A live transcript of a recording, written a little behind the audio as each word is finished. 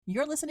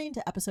You're listening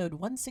to episode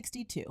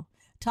 162,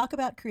 Talk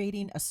About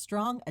Creating a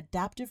Strong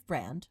Adaptive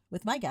Brand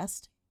with my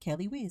guest,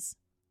 Kaylee Weiss.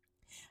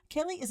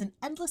 Kaylee is an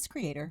endless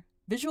creator,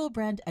 visual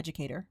brand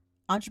educator,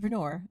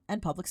 entrepreneur,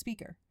 and public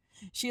speaker.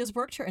 She has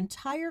worked her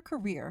entire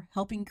career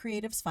helping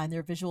creatives find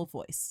their visual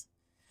voice.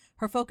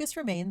 Her focus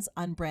remains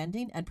on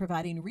branding and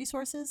providing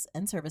resources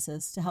and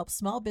services to help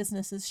small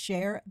businesses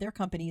share their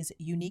company's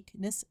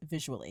uniqueness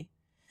visually.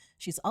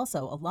 She's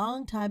also a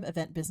longtime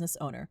event business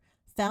owner,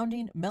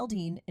 founding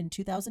Meldine in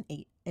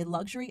 2008, a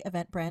luxury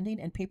event branding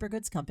and paper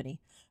goods company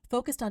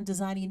focused on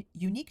designing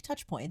unique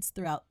touchpoints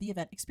throughout the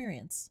event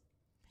experience.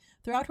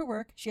 Throughout her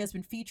work, she has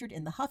been featured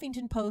in the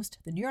Huffington Post,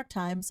 the New York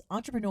Times,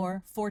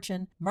 Entrepreneur,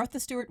 Fortune,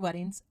 Martha Stewart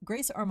Weddings,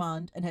 Grace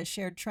Armand, and has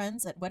shared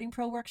trends at Wedding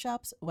Pro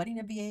workshops, Wedding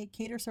MBA,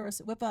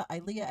 Catersource, WIPA,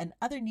 ILEA, and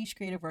other niche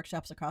creative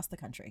workshops across the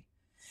country.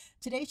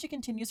 Today, she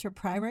continues her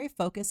primary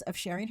focus of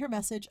sharing her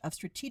message of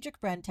strategic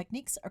brand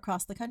techniques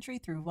across the country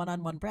through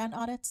one-on-one brand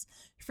audits,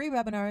 free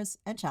webinars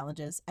and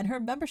challenges, and her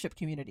membership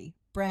community,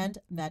 Brand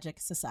Magic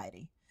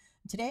Society.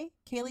 Today,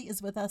 Kaylee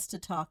is with us to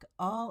talk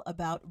all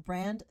about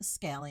brand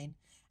scaling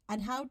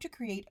and how to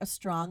create a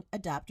strong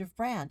adaptive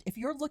brand. If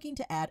you're looking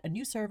to add a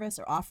new service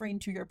or offering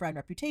to your brand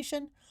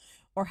reputation,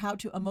 or how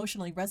to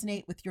emotionally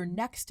resonate with your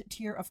next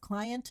tier of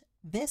client,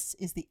 this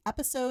is the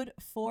episode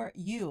for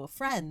you.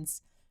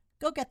 Friends,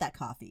 go get that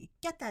coffee,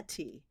 get that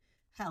tea.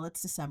 Hell,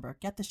 it's December.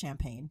 Get the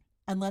champagne,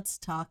 and let's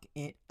talk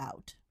it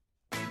out.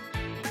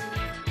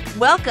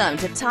 Welcome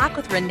to Talk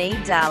with Renee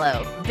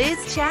Dallo,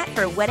 biz chat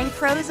for wedding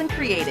pros and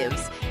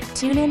creatives.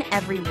 Tune in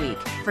every week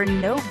for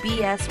no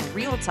BS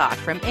real talk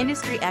from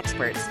industry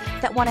experts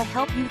that want to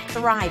help you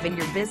thrive in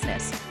your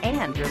business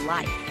and your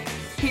life.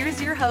 Here's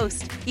your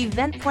host,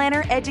 event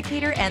planner,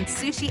 educator, and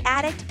sushi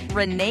addict,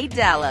 Renee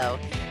Dallo.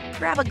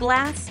 Grab a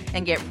glass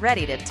and get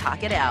ready to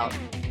talk it out.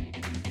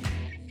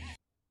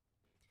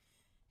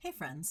 Hey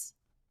friends,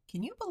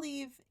 can you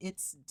believe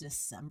it's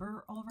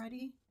December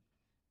already?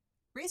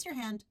 Raise your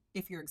hand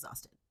if you're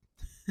exhausted.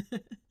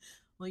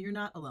 Well, you're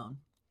not alone.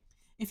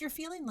 If you're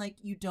feeling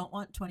like you don't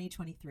want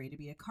 2023 to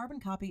be a carbon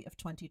copy of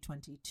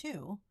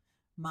 2022,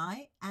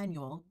 my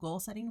annual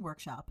goal-setting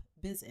workshop,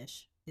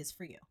 Biz-ish, is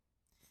for you.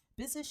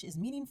 Biz-ish is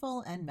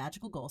meaningful and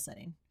magical goal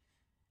setting,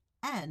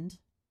 and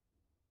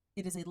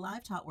it is a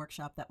live taught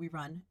workshop that we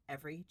run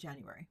every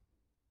January.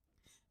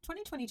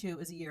 2022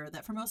 is a year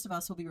that for most of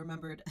us will be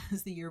remembered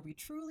as the year we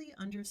truly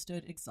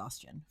understood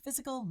exhaustion,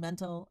 physical,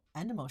 mental,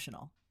 and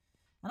emotional.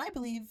 And I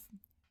believe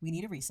we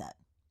need a reset.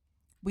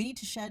 We need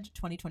to shed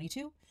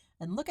 2022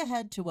 and look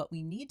ahead to what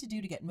we need to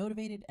do to get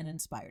motivated and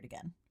inspired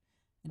again.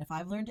 And if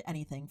I've learned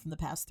anything from the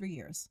past 3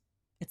 years,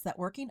 it's that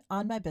working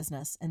on my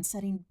business and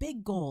setting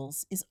big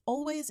goals is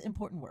always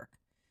important work,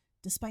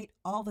 despite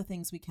all the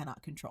things we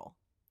cannot control.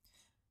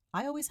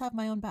 I always have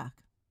my own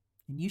back,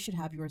 and you should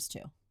have yours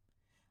too.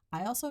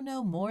 I also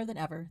know more than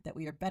ever that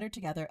we are better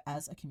together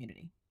as a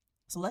community.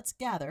 So let's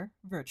gather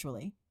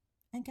virtually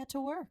and get to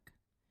work.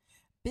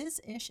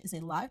 Biz-ish is a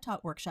live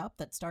taught workshop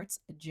that starts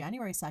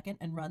January 2nd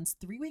and runs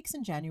 3 weeks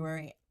in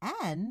January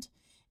and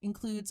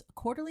includes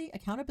quarterly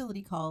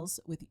accountability calls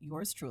with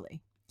yours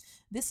truly.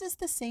 This is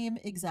the same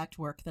exact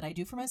work that I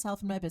do for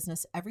myself and my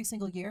business every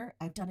single year.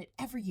 I've done it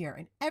every year,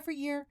 and every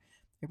year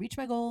I reach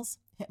my goals,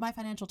 hit my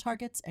financial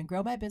targets, and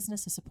grow my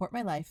business to support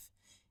my life,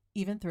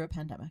 even through a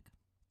pandemic.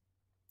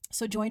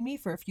 So join me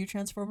for a few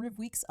transformative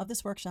weeks of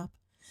this workshop.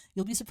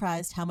 You'll be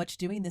surprised how much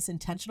doing this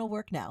intentional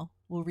work now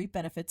will reap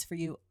benefits for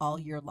you all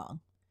year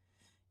long.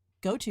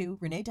 Go to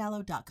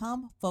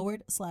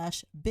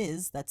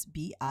reneedallo.com/biz, that's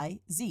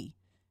B-I-Z,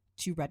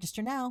 to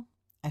register now.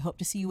 I hope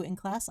to see you in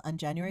class on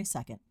January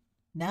 2nd.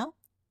 Now,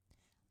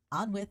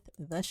 on with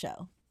the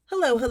show.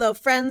 Hello,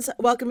 friends.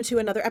 Welcome to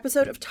another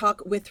episode of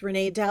Talk with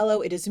Renee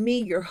Dallo. It is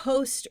me, your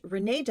host,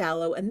 Renee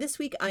Dallo, and this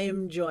week I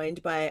am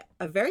joined by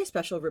a very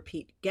special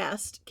repeat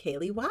guest,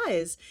 Kaylee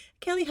Weiss.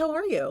 Kaylee, how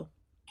are you?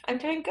 I'm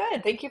doing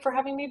good. Thank you for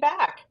having me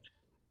back.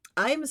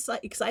 I'm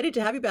excited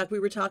to have you back. We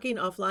were talking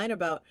offline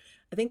about,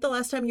 I think the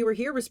last time you were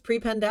here was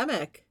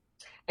pre-pandemic.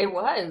 It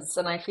was,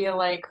 and I feel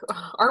like,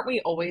 aren't we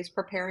always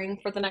preparing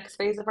for the next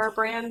phase of our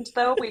brand,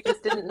 though? We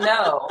just didn't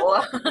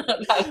know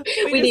that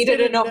we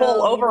needed a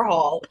whole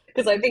overhaul,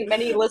 because I think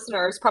many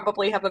listeners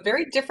probably have a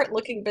very different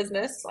looking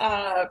business,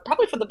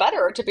 probably for the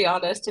better, to be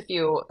honest, if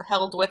you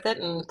held with it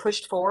and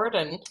pushed forward.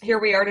 And here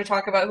we are to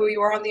talk about who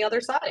you are on the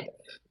other side.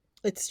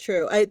 It's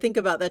true. I think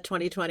about that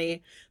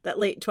 2020, that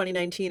late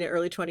 2019 and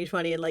early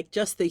 2020, and like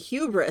just the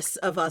hubris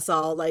of us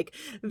all, like,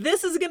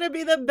 this is going to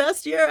be the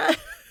best year,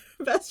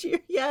 best year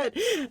yet.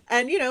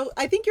 And,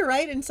 I think you're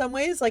right in some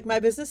ways. Like, my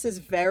business is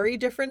very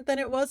different than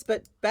it was,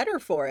 but better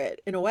for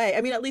it in a way.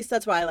 I mean, at least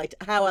that's why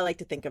how I like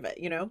to think of it,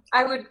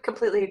 I would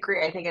completely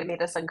agree. I think it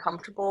made us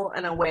uncomfortable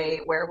in a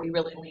way where we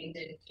really leaned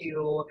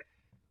into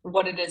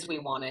what it is we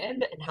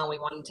wanted and how we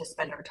wanted to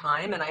spend our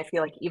time. And I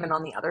feel like even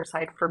on the other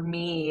side, for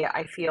me,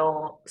 I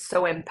feel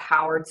so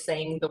empowered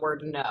saying the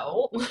word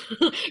no,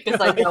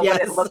 because I know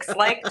what it looks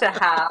like to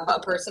have a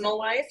personal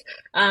life,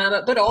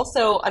 but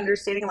also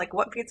understanding like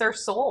what feeds our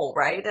soul,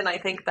 right? And I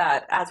think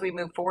that as we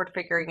move forward,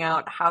 figuring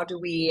out how do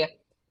we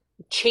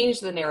change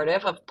the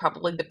narrative of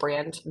probably the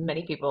brand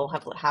many people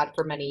have had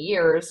for many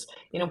years.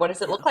 What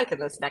does it Yeah. look like in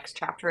this next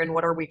chapter, and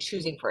what are we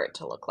choosing for it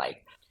to look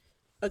like?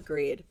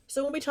 Agreed.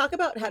 So when we talk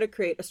about how to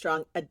create a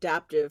strong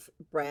adaptive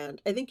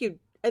brand, I think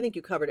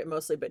you covered it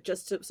mostly, but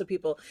just so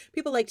people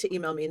like to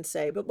email me and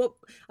say, but what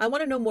I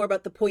want to know more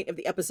about the point of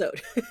the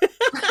episode.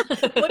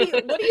 What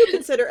do you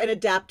consider an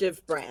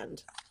adaptive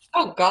brand?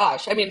 Oh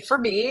gosh. I mean, for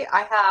me,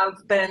 I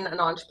have been an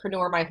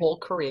entrepreneur my whole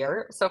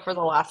career. So for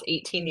the last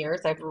 18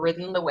 years, I've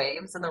ridden the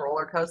waves and the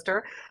roller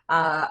coaster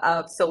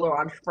of solo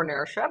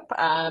entrepreneurship.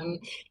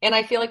 And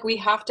I feel like we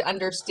have to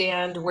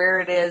understand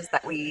where it is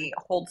that we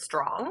hold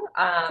strong,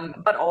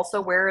 but also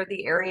where are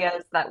the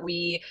areas that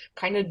we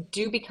kind of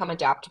do become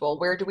adaptable.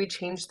 Where do we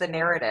change the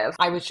narrative?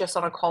 I was just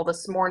on a call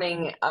this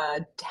morning,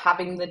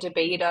 having the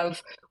debate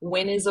of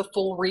when is a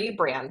full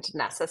rebrand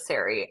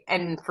necessary?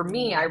 And for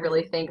me, I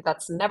really think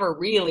that's never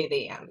really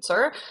the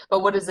answer. But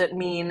what does it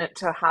mean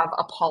to have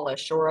a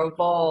polish or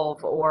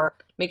evolve or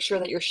make sure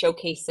that you're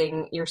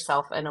showcasing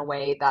yourself in a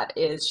way that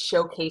is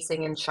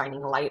showcasing and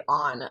shining light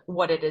on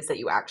what it is that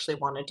you actually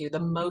want to do the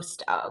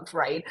most of,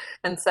 right?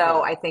 And so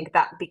Yeah. I think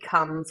that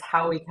becomes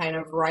how we kind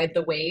of ride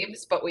the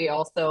waves, but we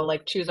also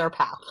like choose our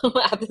path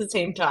at the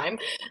same time.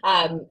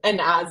 And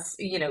as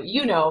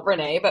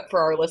Renee, but for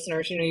our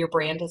listeners, your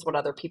brand is what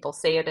other people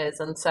say it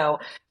is. And so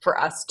for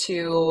us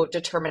to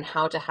determine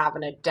how to have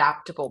an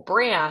adaptable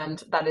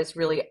brand, that is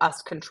really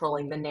us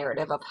controlling the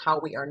narrative of how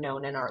we are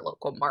known in our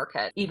local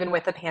market. Even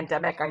with the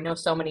pandemic, I know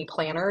so many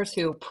planners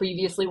who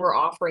previously were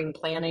offering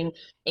planning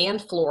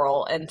and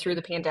floral, and through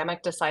the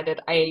pandemic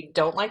decided, I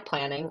don't like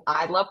planning.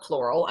 I love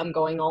floral. I'm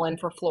going all in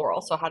for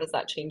floral. So how does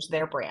that change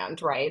their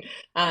brand, right?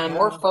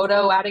 Or Yeah.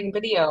 photo adding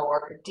video,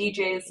 or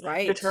DJs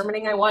Right.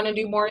 determining I want to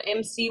do more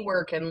MC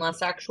work and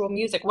less actual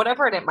music,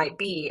 whatever it might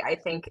be. I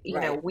think,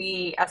 Right.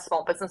 we as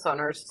small business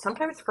owners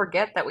sometimes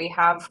forget that we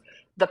have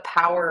the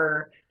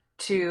power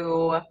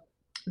to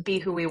be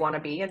who we want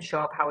to be and show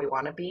up how we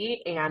want to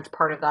be. And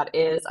part of that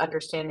is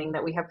understanding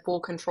that we have full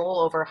control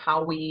over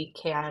how we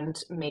can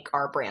make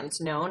our brands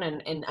known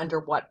and under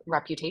what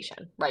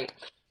reputation, right?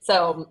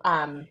 So that's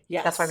why I'm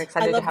Yes. I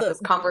excited to love have the this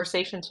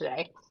conversation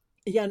today.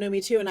 Yeah, no,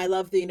 me too. And I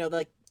love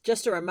like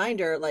just a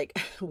reminder, like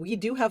we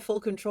do have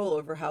full control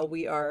over how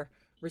we are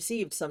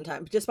received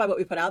sometimes just by what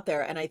we put out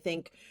there. And I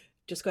think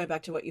just going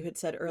back to what you had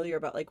said earlier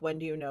about like when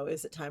do you know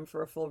is it time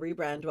for a full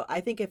rebrand? Well,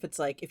 I think if it's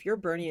like if you're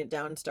burning it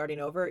down and starting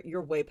over,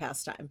 you're way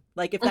past time.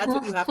 Like if that's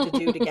what you have to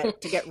do to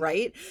get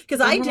right.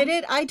 Because I did Hmm.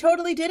 it. I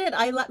totally did it.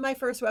 I let my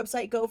first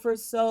website go for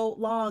so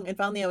long and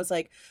finally I was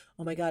like,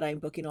 oh my God, I'm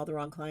booking all the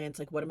wrong clients.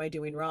 Like what am I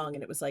doing wrong?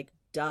 And it was like,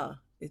 duh,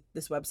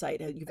 this website,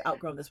 you've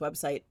outgrown this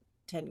website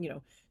 10,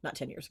 not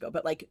 10 years ago,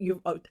 but like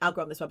you've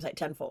outgrown this website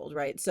tenfold,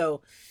 right?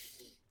 So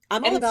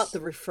I'm all And about the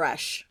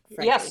refresh,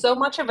 yeah, frankly. so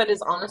much of it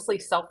is honestly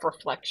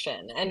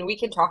self-reflection, and we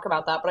can talk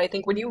about that. But I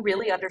think when you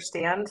really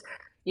understand,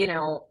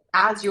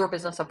 as your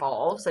business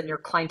evolves and your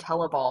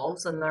clientele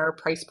evolves and their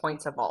price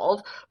points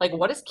evolve, like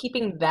what is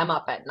keeping them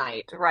up at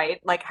night, right?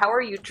 Like, how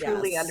are you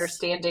truly Yes.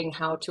 understanding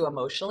how to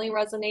emotionally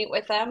resonate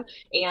with them?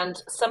 And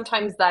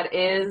sometimes that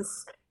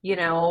is,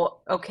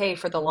 okay,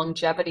 for the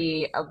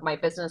longevity of my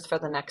business for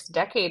the next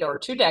decade or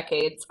 2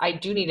 decades, I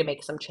do need to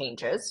make some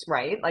changes,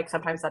 right? Like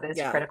sometimes that is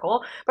Yeah.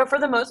 critical. But for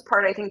the most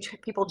part, I think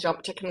people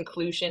jump to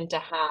conclusion to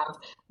have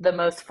the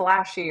most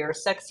flashy or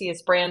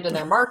sexiest brand in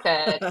their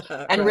market,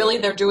 and Right. really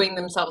they're doing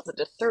themselves a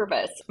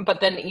disservice. But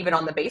then even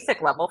on the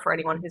basic level, for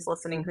anyone who's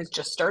listening who's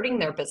just starting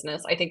their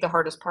business, I think the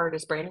hardest part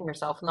is branding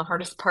yourself, and the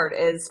hardest part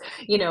is,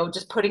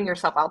 just putting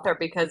yourself out there,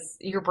 because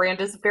your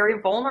brand is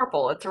very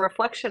vulnerable. It's a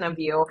reflection of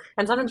you,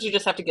 and sometimes you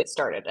just have to get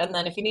started. And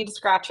then if you need to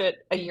scratch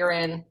it a year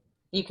in,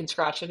 you can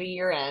scratch it a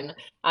year in.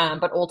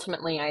 But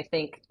ultimately, I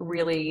think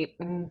really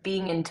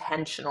being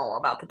intentional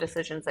about the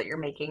decisions that you're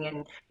making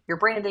in your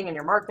branding and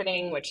your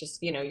marketing, which is,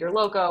 your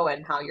logo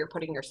and how you're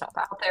putting yourself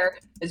out there,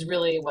 is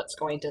really what's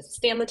going to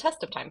stand the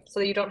test of time. So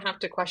that you don't have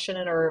to question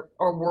it or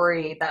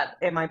worry that,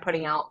 am I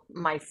putting out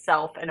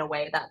myself in a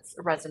way that's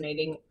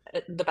resonating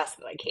the best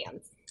that I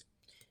can?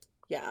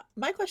 Yeah.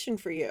 My question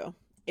for you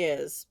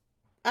is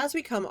as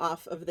we come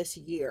off of this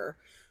year,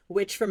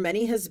 which for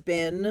many has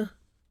been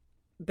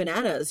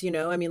bananas,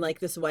 I mean, like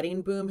this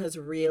wedding boom has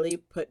really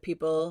put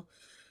people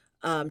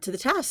to the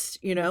test,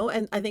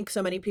 and I think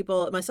so many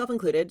people, myself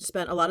included,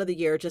 spent a lot of the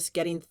year just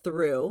getting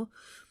through.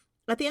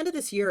 At the end of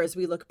this year, as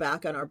we look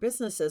back on our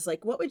businesses,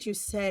 like what would you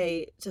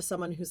say to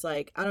someone who's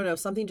like, I don't know,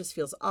 something just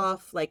feels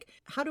off? Like,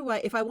 how do I,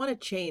 if I want to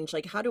change,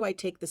 like, how do I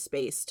take the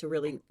space to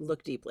really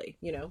look deeply,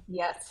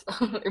 Yes,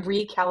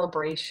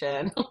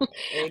 recalibration.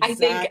 I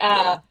think,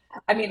 Exactly.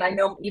 I mean, I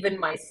know even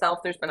myself,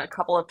 there's been a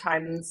couple of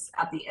times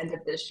at the end of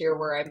this year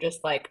where I'm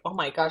just like, oh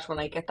my gosh, when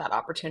I get that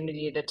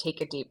opportunity to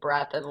take a deep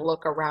breath and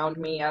look around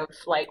me of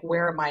like,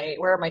 where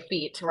are my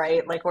feet,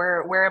 right? Like,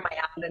 where am I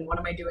at and what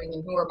am I doing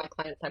and who are my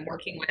clients I'm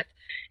working with?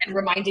 And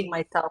reminding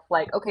myself,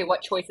 like, okay,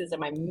 what choices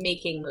am I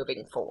making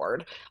moving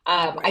forward?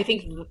 I Right.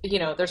 think,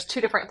 there's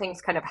two different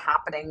things kind of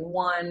happening.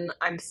 One,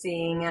 I'm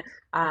seeing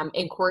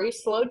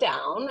inquiries slow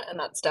down, and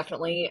that's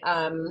definitely,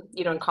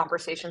 in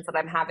conversations that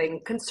I'm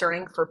having,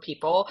 concerning for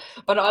people.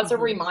 But as a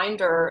Hmm.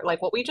 reminder,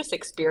 like what we just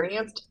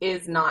experienced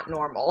is not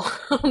normal.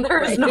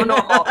 There is Right. no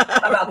normal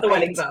about the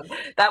wedding Right. boom.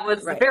 That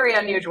was Right. very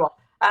unusual.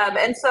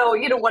 And so,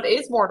 what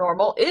is more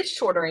normal is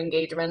shorter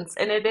engagements,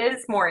 and it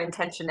is more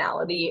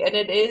intentionality, and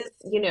it is,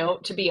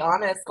 to be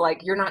honest,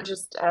 like you're not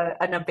just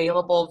an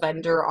available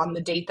vendor on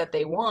the date that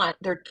they want.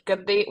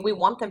 We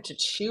want them to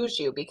choose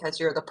you because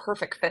you're the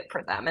perfect fit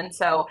for them. And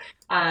so,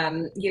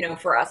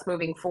 for us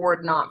moving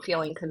forward, not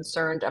feeling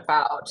concerned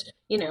about,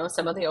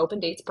 some of the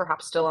open dates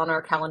perhaps still on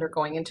our calendar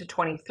going into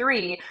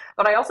 23.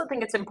 But I also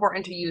think it's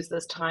important to use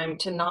this time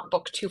to not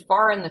book too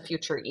far in the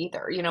future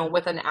either.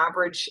 With an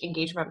average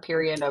engagement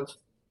period of,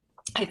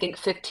 I think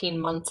 15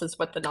 months is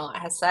what the knot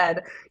has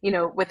said.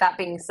 With that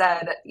being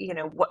said,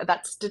 what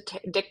that's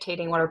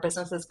dictating what our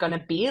business is going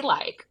to be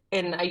like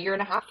in a year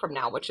and a half from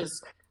now, which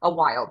is a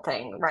wild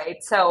thing,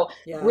 right? So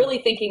Yeah.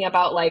 really thinking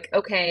about like,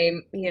 okay,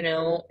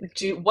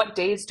 what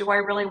days do I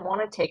really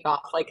want to take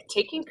off? Like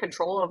taking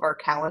control of our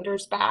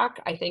calendars back,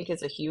 I think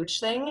is a huge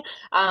thing.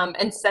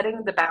 And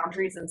setting the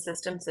boundaries and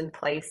systems in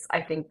place,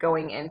 I think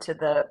going into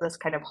this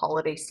kind of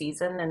holiday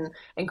season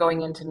and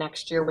going into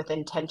next year with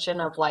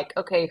intention of like,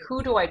 okay,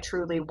 who do I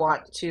truly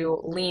want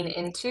to lean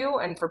into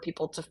and for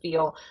people to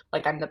feel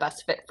like I'm the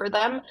best fit for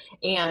them?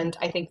 And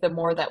I think the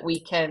more that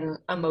we can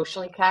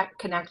emotionally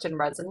connect and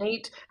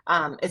resonate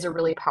is a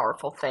really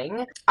powerful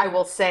thing. I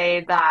will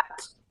say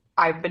that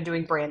I've been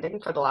doing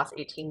branding for the last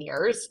 18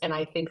 years, and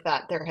I think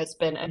that there has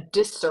been a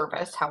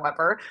disservice,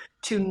 however,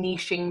 to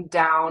niching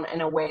down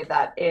in a way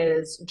that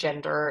is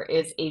gender,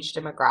 is age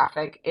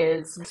demographic,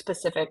 is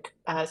specific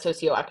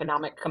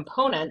socioeconomic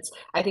components.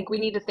 I think we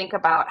need to think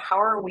about how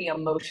are we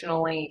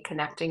emotionally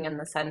connecting in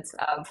the sense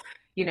of,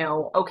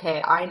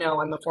 okay, I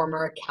know I'm a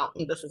former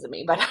accountant. This isn't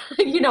me, but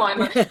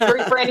for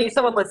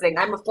someone listening,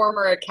 I'm a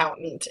former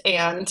accountant,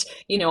 and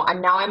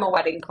I'm a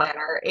wedding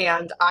planner,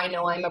 and I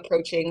know I'm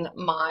approaching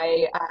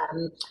my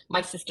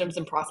systems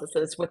and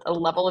processes with a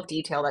level of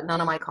detail that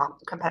none of my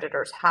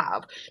competitors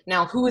have.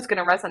 Now, who is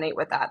going to resonate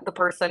with that? The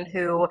person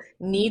who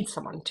needs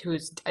someone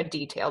who's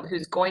detailed,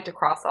 who's going to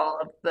cross all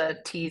of the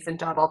T's and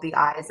dot all the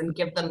I's and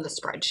give them the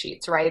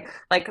spreadsheets, right?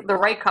 Like the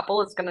right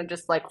couple is going to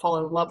just like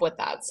fall in love with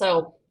that.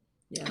 So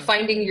Yeah.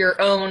 finding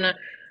your own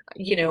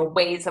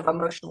ways of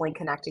emotionally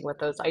connecting with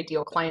those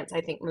ideal clients, I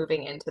think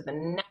moving into the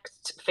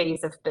next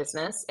phase of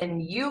business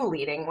and you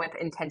leading with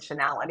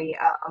intentionality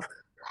of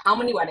how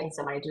many weddings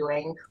am I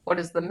doing? What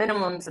is the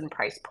minimums and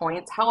price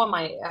points? How am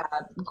I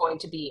going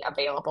to be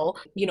available?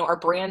 Our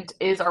brand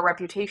is our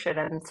reputation,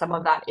 and some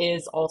of that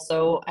is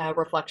also a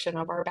reflection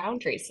of our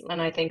boundaries.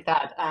 And I think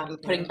that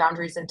putting Yeah.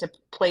 boundaries into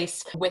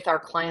place with our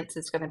clients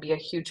is going to be a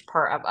huge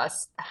part of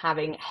us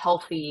having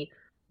healthy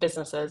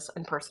businesses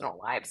and personal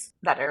lives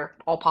that are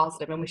all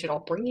positive, and we should all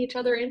bring each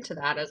other into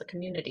that as a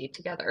community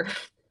together.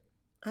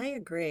 I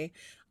agree.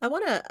 I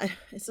want to,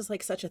 it's just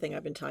like such a thing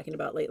I've been talking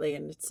about lately.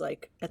 And it's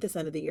like at this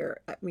end of the year,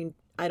 I mean,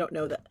 I don't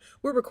know that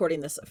we're recording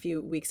this a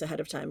few weeks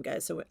ahead of time,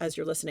 guys. So as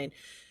you're listening,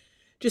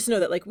 just know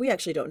that like we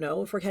actually don't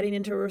know if we're heading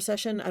into a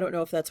recession. I don't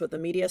know if that's what the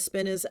media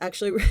spin is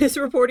actually is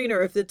reporting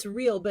or if it's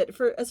real. But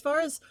for as far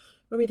as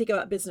when we think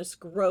about business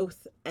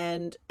growth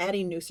and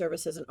adding new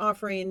services and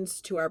offerings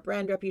to our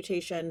brand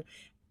reputation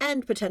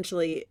and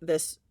potentially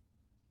this,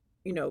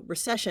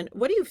 recession,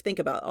 what do you think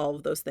about all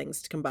of those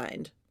things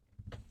combined?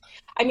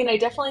 I mean, I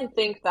definitely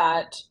think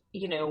that,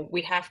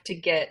 we have to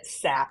get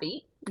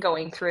savvy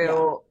going Yeah,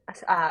 through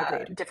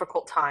agreed.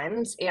 difficult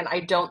times. And I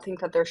don't think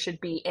that there should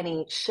be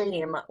any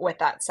shame with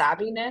that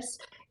savviness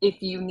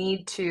if you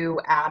need to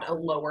add a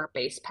lower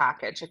base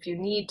package, if you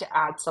need to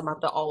add some of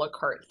the a la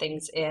carte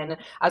things in,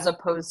 as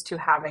opposed to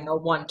having a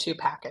 1-2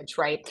 package,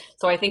 right?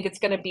 So I think it's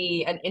going to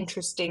be an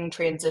interesting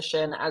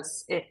transition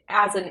as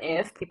an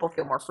if people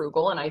feel more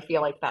frugal. And I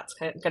feel like that's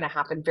going to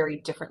happen very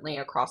differently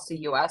across the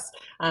US.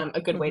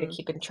 A good way to Hmm.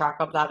 keep in track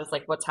of that is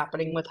like what's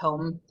happening with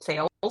home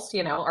sales.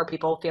 Are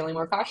people feeling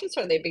more cautious?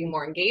 Are they being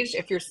more engaged?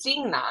 If you're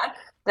seeing that,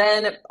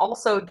 then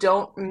also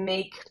don't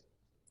make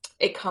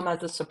it come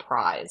as a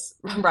surprise,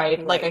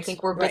 right? Like, I Right,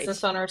 think we're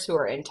business right. owners who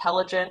are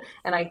intelligent,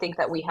 and I think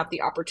that we have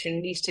the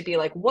opportunities to be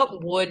like,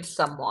 what would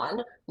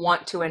someone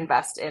want to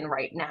invest in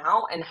right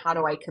now? And how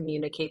do I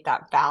communicate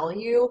that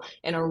value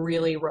in a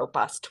really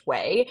robust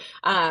way?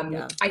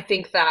 Yeah. I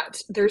think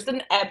that there's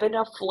an ebb and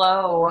a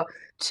flow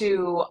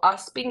to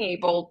us being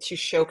able to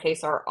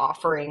showcase our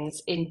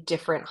offerings in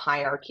different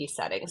hierarchy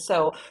settings.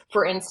 So,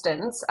 for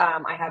instance,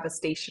 I have a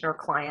stationer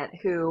client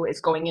who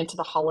is going into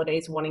the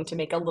holidays wanting to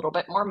make a little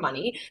bit more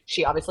money.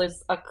 She obviously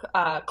is a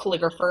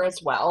calligrapher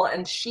as well,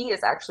 and she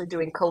is actually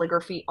doing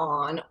calligraphy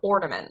on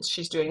ornaments.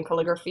 She's doing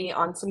calligraphy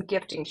on some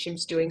gifting.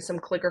 She's doing some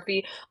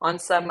calligraphy on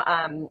some.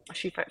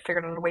 She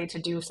figured out a way to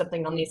do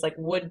something on these like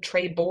wood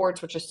tray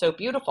boards, which is so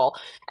beautiful.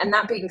 And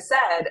that being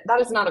said, that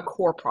is not a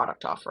core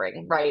product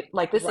offering, right?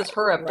 Like this is Right,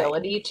 her right.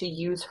 ability to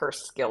use her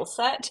skill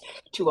set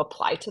to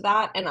apply to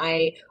that, and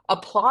I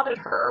applauded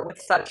her with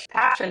such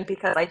passion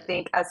because I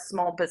think as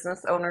small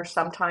business owners,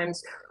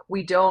 sometimes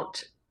we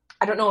don't.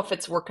 I don't know if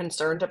it's we're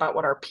concerned about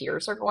what our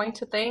peers are going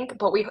to think,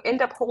 but we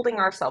end up holding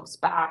ourselves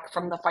back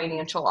from the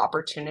financial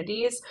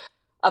opportunities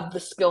of the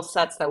skill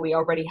sets that we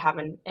already have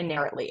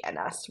inherently in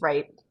us,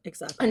 right? And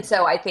Exactly.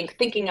 so I think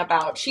thinking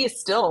about, she is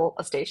still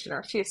a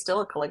stationer, she is still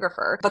a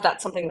calligrapher, but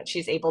that's something that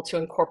she's able to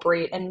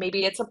incorporate. And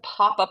maybe it's a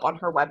pop up on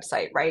her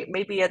website, right?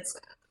 Maybe it's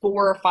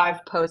 4 or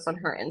 5 posts on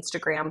her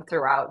Instagram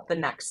throughout the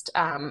next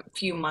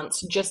few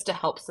months just to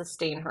help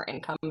sustain her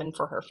income and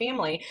for her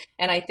family.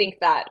 And I think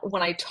that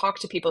when I talk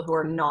to people who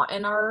are not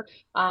in our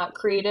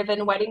creative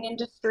and wedding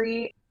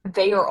industry,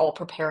 they are all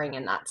preparing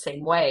in that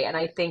same way. And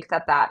I think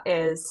that that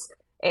is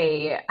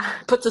a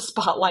puts a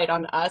spotlight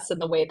on us in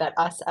the way that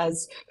us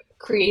as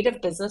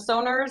creative business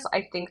owners,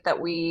 I think that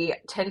we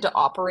tend to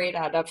operate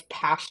out of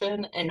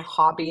passion and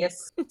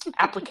hobbyist Yeah.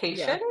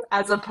 application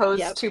as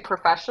opposed Yep. to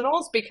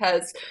professionals.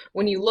 Because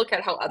when you look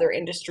at how other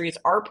industries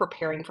are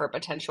preparing for a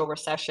potential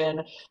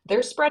recession,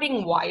 they're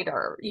spreading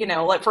wider.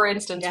 Like for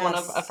instance, one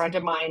of a Yes. friend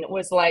of mine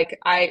was like,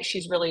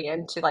 she's really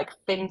into like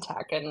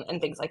fintech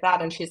and things like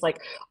that. And she's like,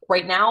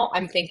 right now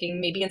I'm thinking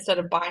maybe instead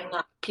of buying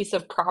that piece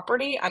of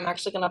property, I'm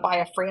actually going to buy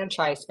a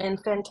franchise in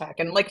fintech.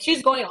 And like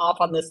she's going off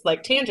on this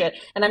like tangent.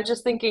 And I'm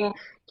just thinking,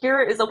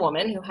 here is a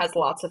woman who has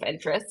lots of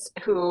interests,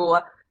 who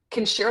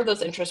can share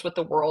those interests with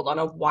the world on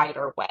a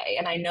wider way.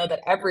 And I know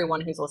that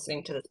everyone who's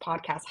listening to this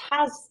podcast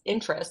has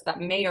interests that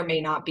may or may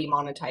not be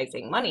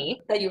monetizing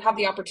money, that you have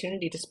the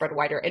opportunity to spread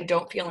wider and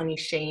don't feel any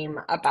shame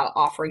about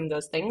offering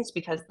those things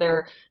because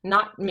they're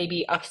not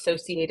maybe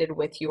associated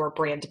with your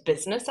brand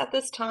business at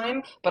this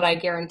time. But I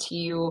guarantee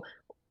you,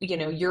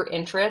 your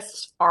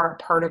interests are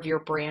part of your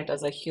brand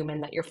as a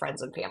human, that your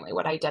friends and family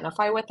would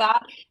identify with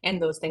that,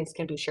 and those things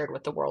can be shared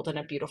with the world in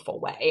a beautiful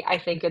way. I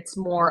think it's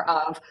more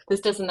of, this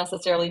doesn't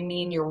necessarily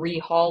mean you're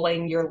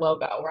rehauling your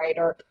logo, right?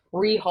 Or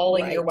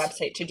rehauling your Right.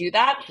 website to do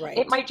that. It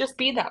Right. might just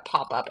be that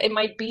pop-up. It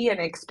might be an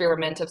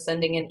experiment of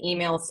sending an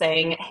email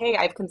saying, hey,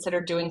 I've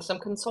considered doing some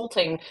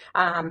consulting.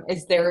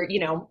 Is there,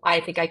 I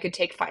think I could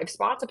take 5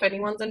 spots. If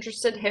anyone's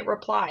interested, hit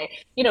reply.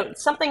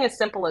 Something as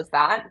simple as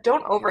that.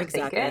 Don't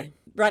overthink it. Exactly.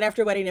 Right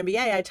after Wedding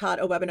MBA, I taught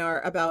a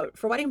webinar about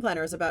for wedding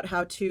planners about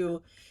how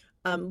to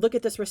look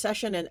at this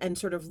recession and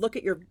sort of look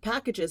at your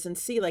packages and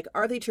see like,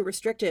 are they too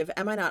restrictive?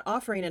 Am I not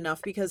offering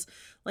enough? Because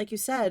like you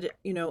said,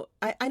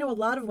 I know a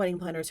lot of wedding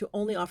planners who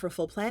only offer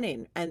full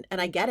planning, and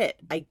I get it.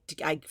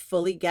 I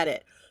fully get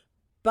it.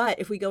 But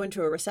if we go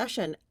into a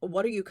recession,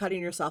 what are you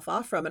cutting yourself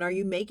off from? And are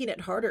you making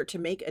it harder to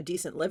make a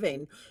decent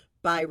living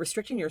by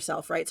restricting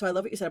yourself, right? So I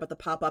love what you said about the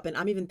pop up. And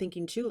I'm even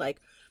thinking too, like,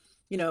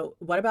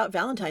 what about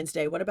Valentine's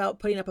Day? What about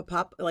putting up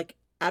a like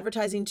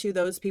advertising to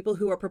those people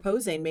who are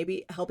proposing,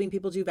 maybe helping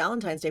people do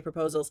Valentine's Day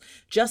proposals,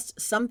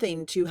 just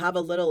something to have a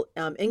little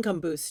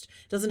income boost.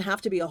 Doesn't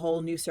have to be a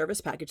whole new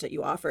service package that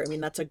you offer. I mean,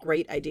 that's a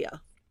great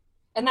idea.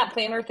 And that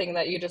planner thing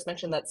that you just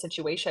mentioned, that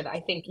situation, I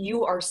think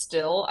you are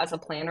still, as a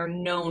planner,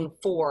 known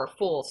for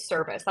full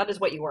service. That is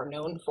what you are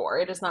known for.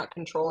 It is not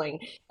controlling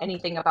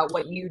anything about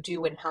what you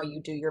do and how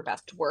you do your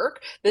best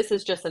work. This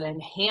is just an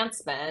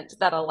enhancement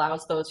that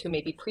allows those who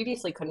maybe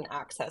previously couldn't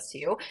access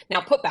you.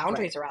 Now, put Right.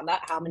 boundaries around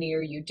that. How many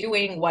are you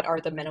doing? What are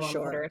the minimums that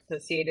Sure. are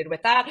associated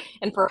with that?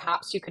 And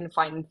perhaps you can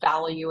find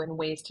value and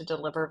ways to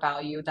deliver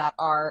value that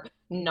are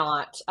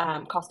not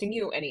costing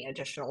you any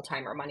additional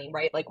time or money,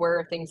 right? Like, where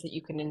are things that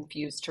you can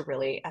infuse to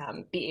really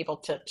be able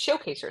to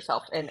showcase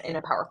yourself in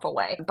a powerful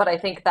way? But I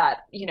think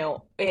that,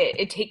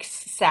 it takes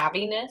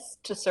savviness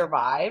to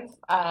survive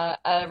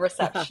a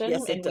reception,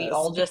 Yes, it and we does.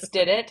 all just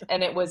did it.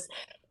 And it was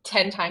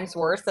 10 times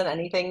worse than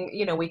anything,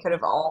 we could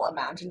have all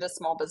imagined as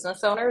small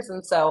business owners.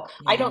 And so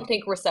I Yeah. don't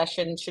think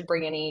recession should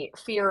bring any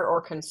fear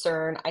or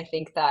concern. I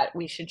think that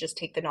we should just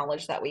take the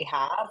knowledge that we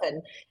have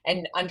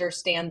and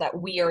understand that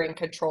we are in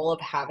control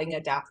of having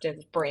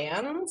adaptive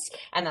brands,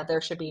 and that there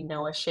should be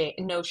no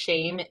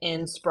shame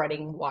in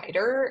spreading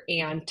wider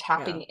and Yeah.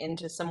 tapping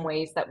into some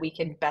ways that we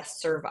can best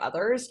serve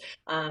others,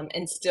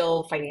 and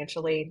still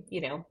financially,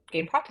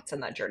 gain profits in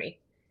that journey.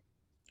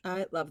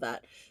 I love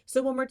that.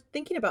 So when we're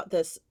thinking about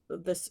this,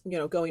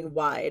 going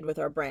wide with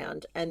our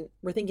brand, and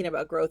we're thinking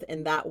about growth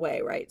in that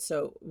way, right?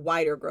 So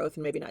wider growth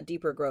and maybe not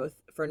deeper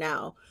growth for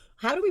now.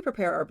 How do we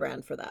prepare our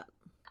brand for that?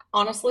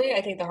 Honestly,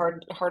 I think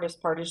the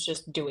hardest part is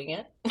just doing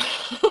it.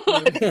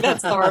 I think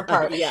that's the hard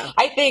part. Yeah.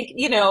 I think,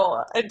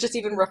 just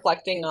even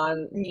reflecting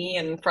on me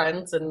and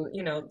friends and,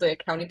 the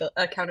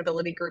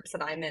accountability groups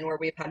that I'm in, where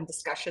we've had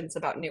discussions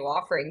about new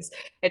offerings,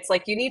 it's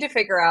like you need to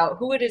figure out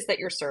who it is that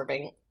you're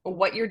serving,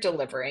 what you're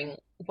delivering,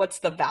 what's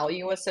the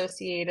value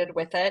associated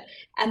with it,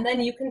 and then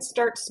you can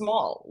start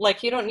small.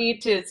 Like, you don't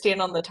need to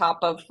stand on the top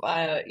of,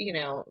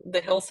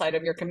 the hillside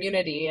of your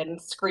community and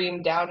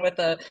scream down with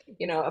a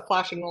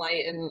flashing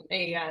light and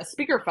a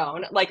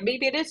speakerphone. Like,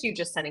 maybe it is you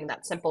just sending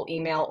that simple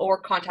email or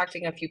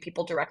contacting a few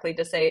people directly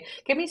to say,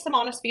 give me some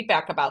honest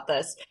feedback about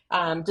this.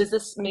 Does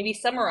this maybe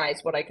summarize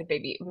what I could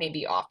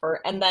maybe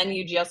offer? And then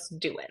you just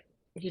do it.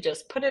 You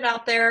just put it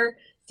out there,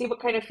 see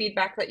what kind of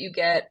feedback that you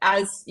get.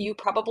 As you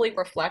probably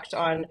reflect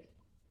on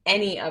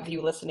any of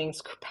you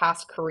listening's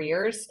past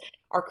careers,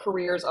 our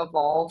careers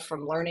evolve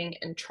from learning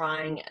and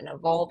trying and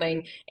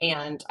evolving.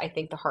 And I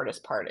think the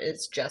hardest part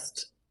is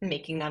just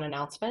making that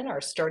announcement or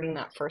starting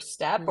that first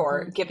step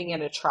or Hmm. giving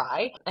it a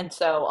try. And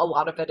so a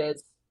lot of it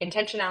is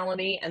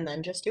intentionality and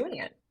then just doing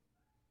it.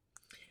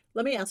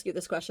 Let me ask you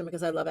this question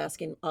because I love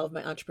asking all of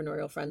my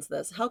entrepreneurial friends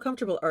this. How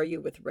comfortable are you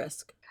with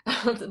risk?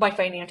 My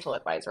financial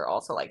advisor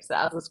also likes to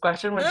ask this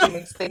question when she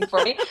makes things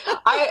for me.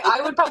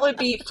 I would probably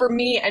be, for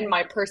me and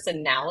my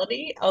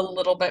personality, a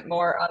little bit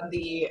more on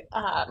the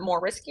more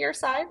riskier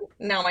side.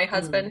 Now, my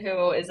husband, Mm,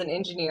 who is an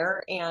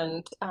engineer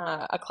and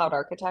a cloud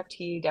architect,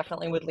 he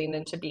definitely would lean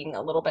into being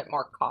a little bit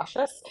more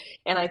cautious.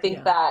 And I think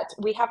yeah. that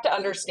we have to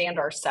understand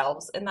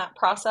ourselves in that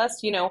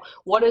process.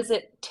 What does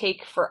it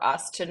take for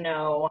us to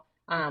know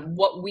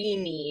what we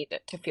need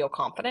to feel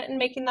confident in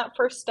making that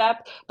first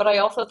step? But I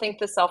also think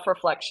the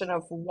self-reflection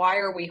of why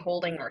are we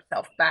holding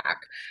ourselves back?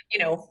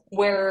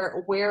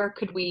 Where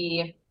could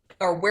we,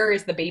 or where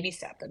is the baby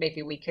step that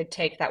maybe we could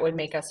take that would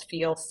make us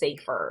feel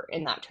safer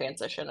in that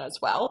transition as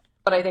well?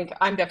 But I think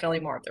I'm definitely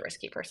more of the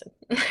risky person.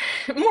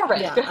 More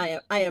risk. Yeah,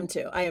 I am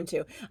too. I am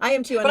too. I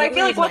am too. And But the I only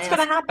feel like reason I what's going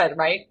ask, to happen,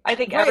 right? I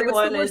think right, what's the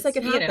everyone worst that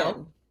is, could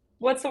happen?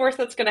 what's the worst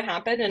that's going to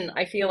happen? And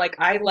I feel like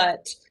I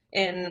let,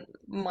 in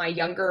my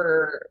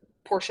younger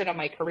portion of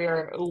my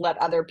career, let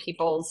other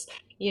people's,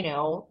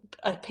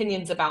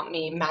 opinions about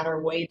me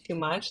matter way too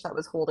much. That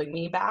was holding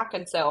me back.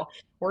 And so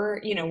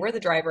we're the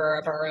driver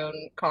of our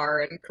own car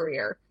and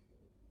career.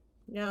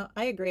 Yeah,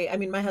 I agree. I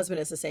mean, my husband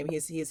is the same.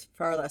 He's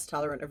far less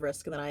tolerant of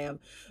risk than I am.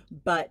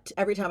 But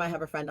every time I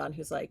have a friend on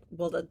who's like,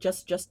 "Well,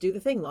 just do the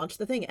thing, launch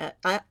the thing."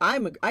 I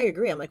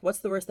agree. I'm like, "What's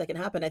the worst that can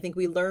happen?" I think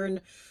we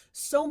learn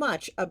so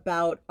much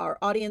about our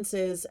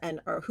audiences and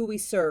who we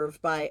serve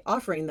by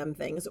offering them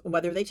things,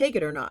 whether they take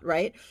it or not,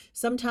 right?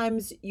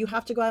 Sometimes you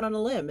have to go out on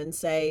a limb and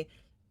say,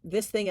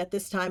 "This thing at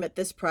this time at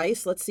this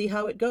price, let's see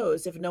how it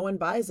goes. If no one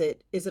buys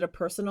it, is it a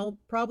personal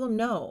problem?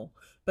 No."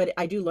 But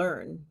I do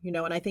learn,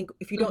 and I think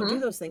if you don't do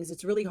Hmm. those things,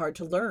 it's really hard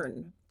to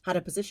learn how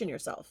to position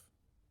yourself.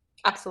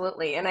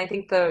 Absolutely. And I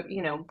think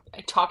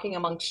talking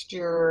amongst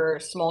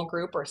your small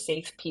group or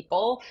safe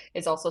people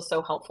is also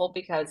so helpful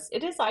because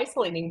it is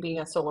isolating being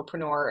a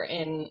solopreneur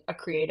in a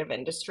creative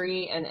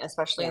industry and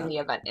especially in Yeah. the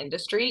event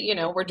industry.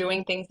 We're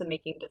doing things and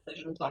making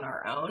decisions on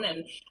our own.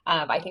 And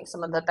I think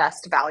some of the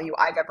best value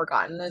I've ever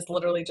gotten is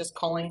literally just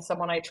calling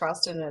someone I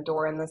trust and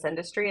adore in this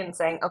industry and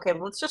saying, okay,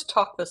 let's just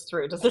talk this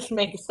through. Does this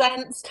make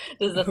sense?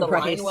 Does this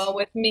align Right. well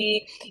with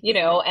me?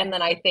 And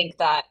then I think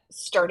that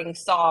starting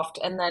soft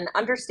and then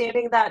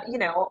understanding that,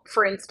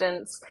 for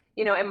instance,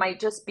 it might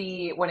just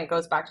be when it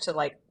goes back to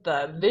like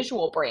the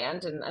visual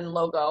brand and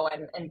logo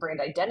and brand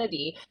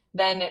identity,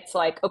 then it's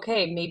like,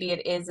 okay, maybe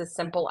it is as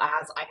simple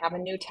as I have a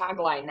new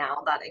tagline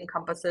now that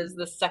encompasses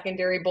the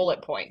secondary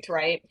bullet point,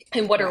 right?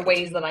 And what are Right.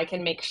 ways that I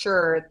can make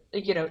sure,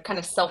 kind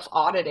of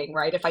self-auditing,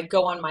 right? If I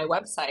go on my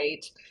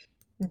website,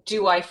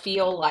 do I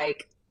feel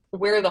like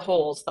where are the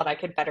holes that I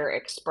could better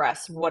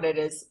express what it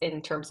is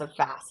in terms of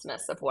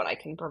vastness of what I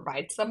can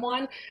provide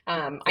someone?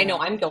 I know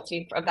Yeah. I'm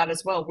guilty of that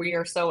as well. We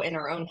are so in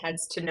our own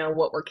heads to know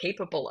what we're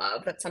capable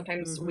of that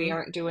sometimes we Mm-hmm.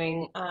 aren't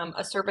doing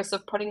a service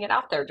of putting it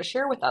out there to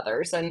share with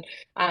others. And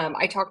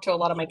I talk to a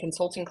lot of my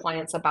consulting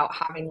clients about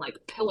having like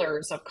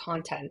pillars of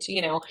content,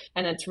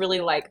 and it's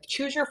really like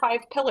choose your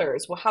 5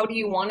 pillars. Well, how do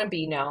you want to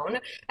be known?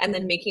 And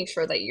then making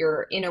sure that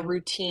you're in a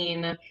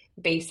routine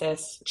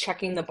basis,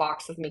 checking the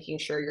box of making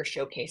sure you're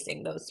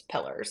showcasing those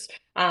pillars.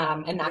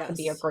 And that can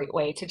be a Yes. great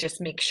way to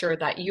just make sure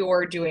that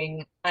you're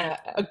doing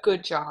a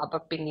good job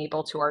of being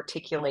able to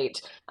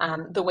articulate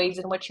the ways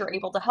in which you're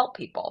able to help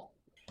people.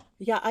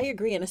 Yeah, I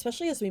agree. And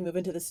especially as we move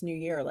into this new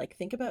year, like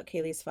think about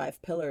Kaylee's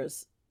 5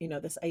 pillars,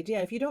 this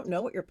idea. If you don't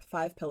know what your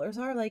 5 pillars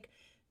are, like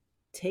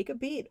take a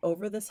beat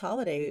over this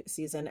holiday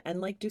season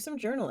and like do some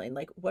journaling.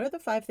 Like, what are the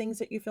 5 things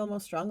that you feel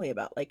most strongly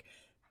about? Like,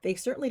 they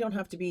certainly don't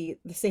have to be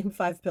the same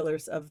 5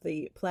 pillars of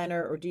the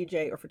planner or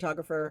DJ or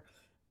photographer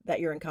that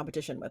you're in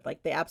competition with.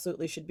 Like, they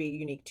absolutely should be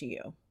unique to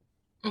you.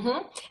 Hmm.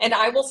 And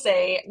I will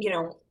say,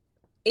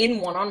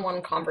 in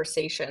one-on-one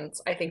conversations,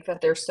 I think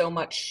that there's so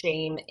much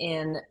shame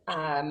in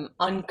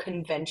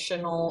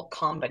unconventional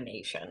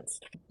combinations.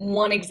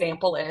 One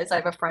example is I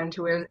have a friend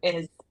who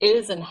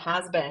is and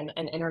has been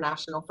an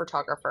international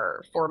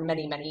photographer for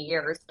many, many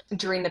years.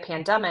 During the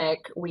pandemic,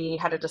 we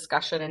had a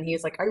discussion, and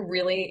he's like, I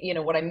really,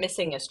 what I'm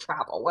missing is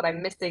travel. What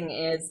I'm missing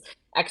is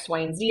X, Y,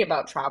 and Z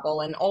about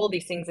travel and all of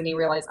these things. And he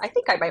realized, I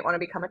think I might want to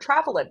become a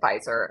travel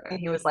advisor. And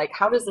he was like,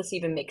 how does this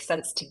even make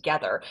sense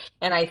together?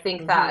 And I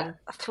think that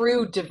Mm-hmm.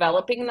 through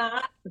developing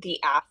that, the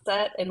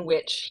asset in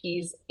which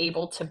he's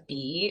able to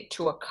be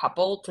to a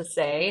couple to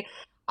say,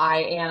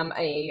 I am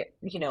a,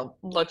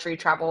 luxury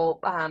travel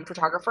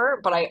photographer,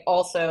 but I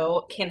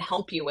also can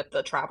help you with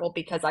the travel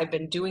because I've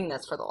been doing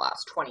this for the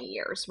last 20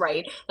 years,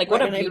 right? Like,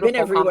 what Right. a And I've been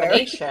beautiful everywhere.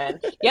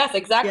 combination. Yes,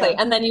 exactly. Yeah.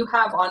 And then you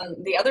have on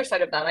the other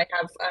side of that, I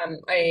have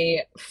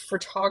a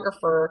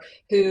photographer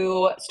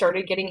who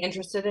started getting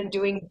interested in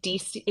doing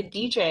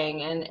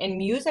DJing and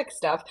music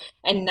stuff.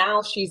 And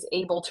now she's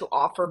able to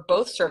offer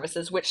both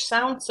services, which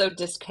sounds so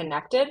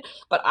disconnected,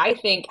 but I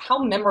think how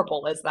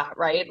memorable is that,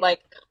 right?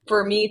 Like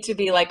for me to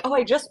be like, oh,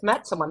 I just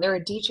met someone. They're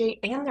a DJ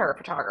and they're a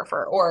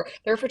photographer, or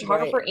they're a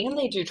Right. photographer and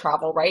they do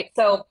travel, right?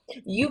 So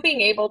you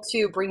being able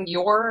to bring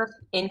your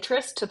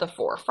interest to the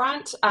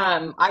forefront.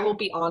 I will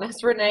be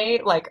honest,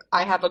 Renee, like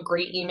I have a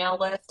great email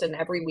list, and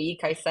every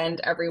week I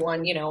send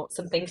everyone,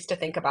 some things to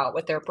think about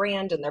with their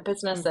brand and their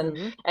business, and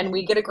Hmm. and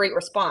we get a great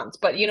response.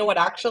 But you know what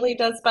actually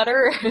does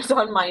better is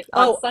on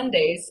Oh,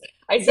 Sundays,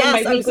 I send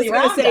my yes, I was weekly just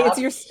gonna say roundup.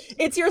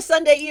 it's your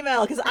Sunday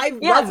email because I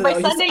Yeah, love it's my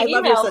those. Sunday I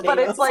love your emails, Sunday but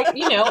it's emails. like,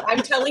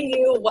 I'm telling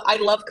you I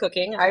love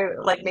cooking. I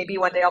like maybe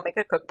one day I'll make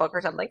a cookbook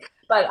or something.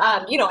 But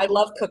I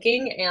love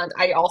cooking and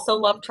I also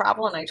love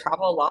travel and I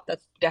travel a lot.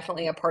 That's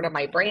definitely a part of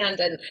my brand.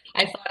 And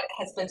I thought it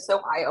has been so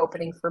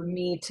eye-opening for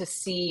me to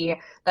see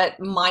that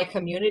my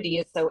community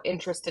is so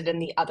interested in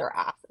the other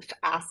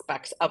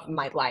aspects of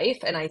my life.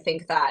 And I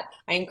think that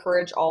I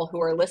encourage all who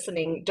are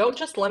listening, don't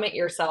just limit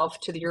yourself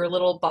to your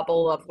little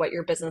bubble of what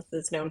your business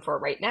is known for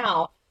right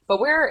now, but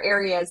where are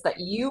areas that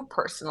you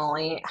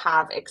personally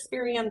have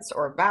experience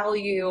or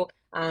value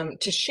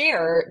to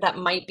share that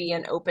might be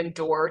an open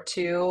door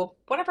to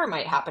whatever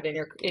might happen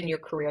in your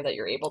career that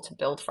you're able to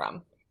build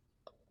from?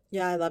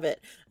 Yeah, I love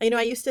it.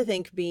 I used to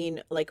think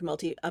being like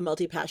a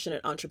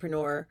multi-passionate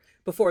entrepreneur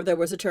before there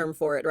was a term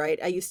for it, right?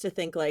 I used to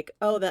think like,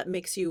 oh, that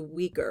makes you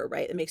weaker,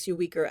 right? It makes you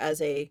weaker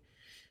as a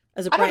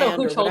I don't know brand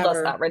who or told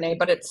us whatever, that, Renee,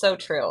 but it's so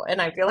true.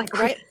 And I feel like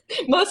right?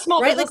 most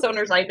small Right? Like business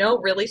owners I know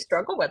really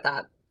struggle with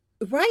that.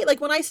 right, like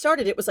when I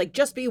started, it was like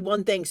just be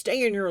one thing,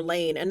 stay in your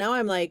lane. And now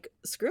I'm like,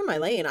 screw my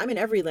lane. I'm in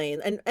every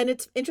lane. And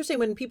it's interesting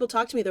when people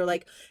talk to me, they're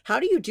like, "How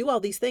do you do all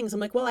these things?" I'm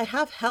like, "Well, I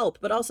have help,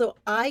 but also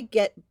I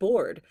get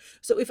bored."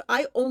 So if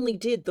I only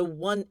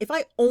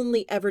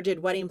ever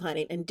did wedding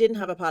planning and didn't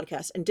have a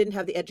podcast and didn't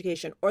have the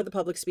education or the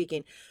public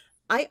speaking,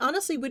 I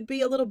honestly would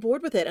be a little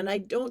bored with it. And I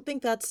don't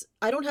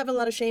have a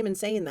lot of shame in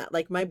saying that.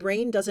 Like my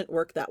brain doesn't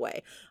work that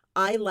way.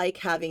 I like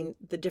having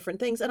the different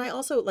things. And I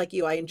also, like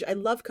you, I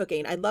love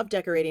cooking. I love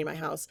decorating my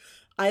house.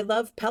 I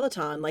love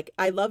Peloton. Like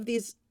I love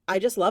these, I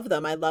just love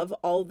them. I love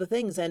all the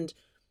things. And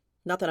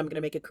not that I'm going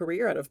to make a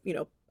career out of,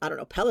 I don't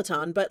know,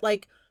 Peloton, but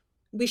like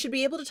we should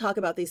be able to talk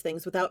about these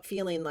things without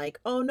feeling like,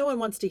 oh, no one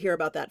wants to hear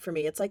about that for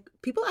me. It's like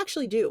people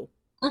actually do.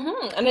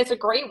 And it's a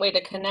great way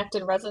to connect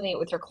and resonate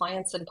with your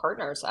clients and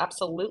partners.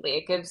 Absolutely.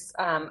 It gives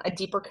a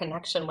deeper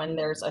connection when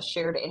there's a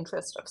shared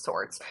interest of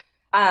sorts.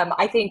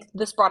 I think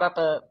this brought up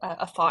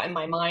a thought in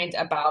my mind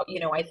about,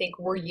 I think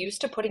we're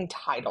used to putting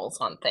titles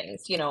on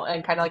things,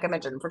 and kind of like I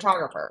mentioned,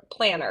 photographer,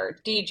 planner,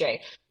 DJ,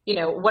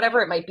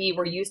 whatever it might be,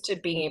 we're used to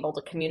being able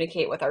to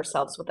communicate with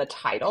ourselves with a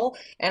title.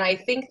 And I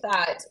think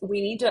that we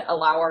need to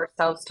allow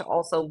ourselves to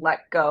also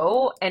let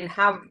go and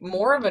have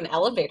more of an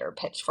elevator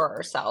pitch for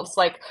ourselves.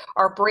 Like,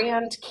 our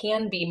brand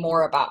can be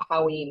more about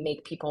how we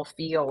make people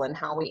feel and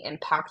how we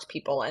impact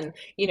people, and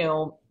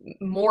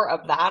more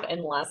of that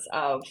and less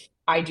of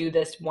I do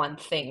this one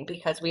thing,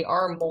 because we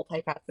are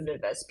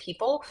multifaceted as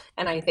people,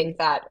 and I think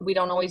that we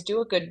don't always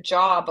do a good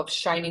job of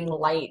shining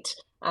light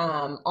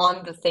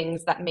on the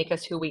things that make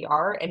us who we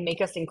are and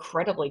make us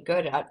incredibly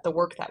good at the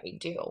work that we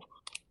do.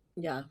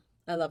 Yeah,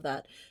 I love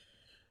that.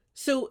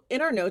 So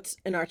in our notes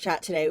in our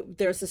chat today,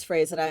 there's this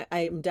phrase that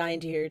I'm dying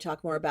to hear you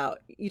talk more about.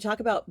 You talk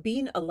about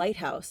being a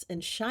lighthouse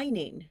and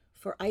shining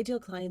for ideal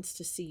clients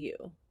to see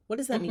you. What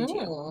does that mean to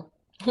you?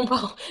 Hmm.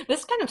 Well,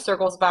 this kind of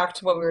circles back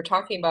to what we were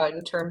talking about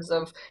in terms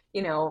of,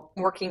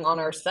 working on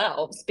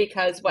ourselves,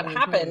 because what Hmm.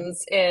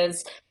 happens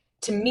is,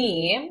 to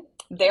me,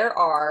 there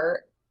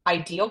are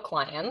ideal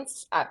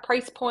clients at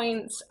price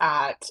points,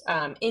 at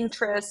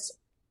interests,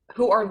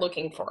 who are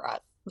looking for us.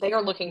 They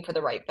are looking for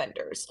the right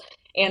vendors.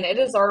 And it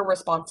is our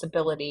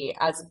responsibility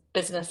as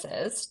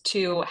businesses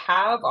to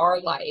have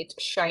our light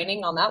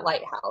shining on that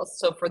lighthouse.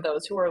 So for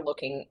those who are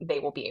looking, they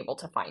will be able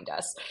to find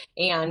us.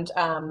 And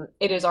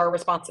it is our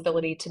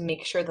responsibility to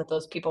make sure that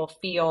those people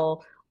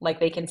feel like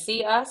they can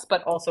see us,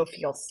 but also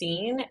feel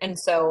seen. And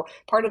so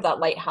part of that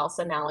lighthouse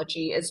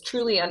analogy is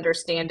truly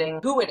understanding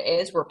who it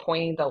is we're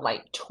pointing the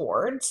light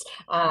towards,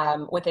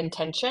 with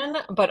intention,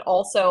 but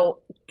also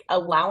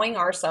allowing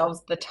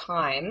ourselves the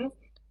time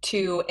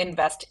to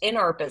invest in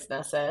our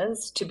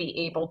businesses to be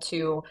able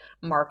to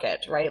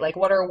market, right? Like,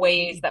 what are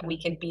ways that we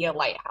Hmm. can be a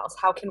lighthouse?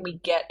 How can we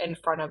get in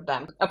front of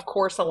them? Of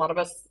course, a lot of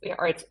us,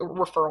 are,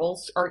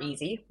 referrals are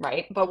easy,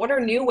 right? But what are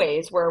new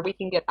ways where we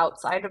can get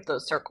outside of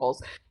those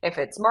circles? If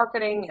it's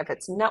marketing, if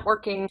it's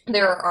networking,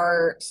 there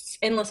are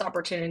endless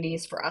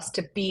opportunities for us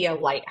to be a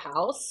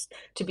lighthouse,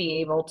 to be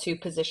able to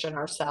position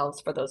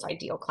ourselves for those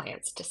ideal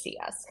clients to see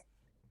us.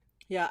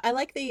 Yeah, I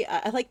like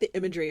the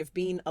imagery of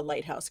being a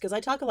lighthouse because I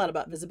talk a lot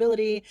about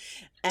visibility,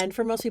 and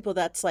for most people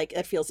that's like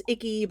that feels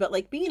icky, but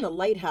like being a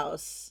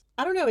lighthouse,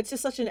 I don't know, it's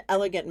just such an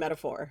elegant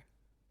metaphor.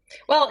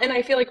 Well, and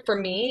I feel like for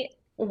me,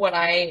 what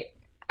I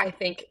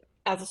think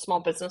as a small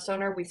business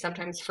owner, we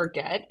sometimes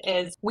forget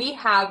is we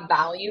have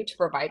value to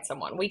provide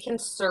someone. We can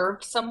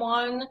serve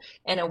someone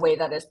in a way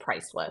that is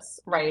priceless,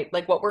 right?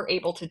 Like what we're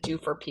able to do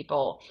for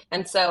people.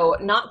 And so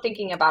not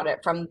thinking about it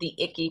from the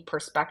icky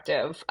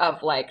perspective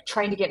of like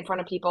trying to get in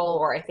front of people,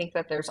 or I think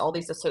that there's all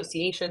these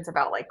associations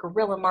about like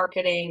guerrilla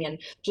marketing and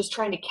just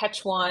trying to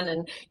catch one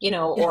and,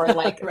 or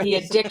like Right. the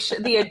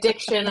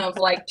addiction of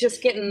like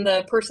just getting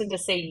the person to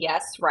say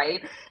yes,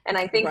 right? And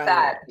I think Right.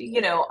 that,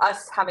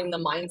 us having the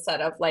mindset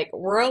of like,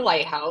 we're a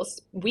lighthouse,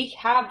 we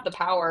have the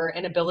power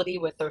and ability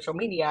with social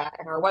media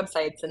and our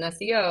websites and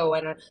SEO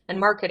and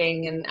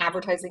marketing and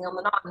advertising on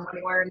the Knot and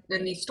anywhere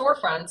in these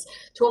storefronts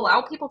to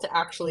allow people to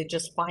actually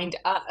just find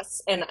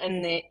us. And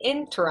in the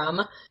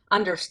interim,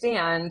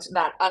 understand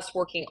that us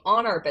working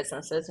on our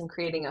businesses and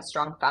creating a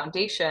strong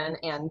foundation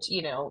and,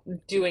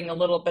 doing a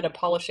little bit of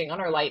polishing on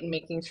our light and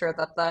making sure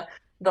that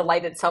the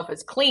light itself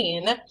is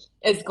clean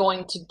is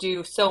going to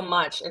do so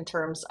much in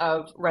terms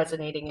of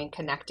resonating and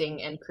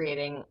connecting and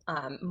creating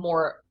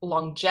more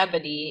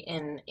longevity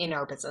in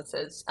our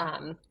businesses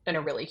in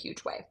a really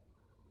huge way.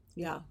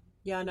 Yeah.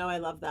 Yeah, no, I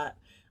love that.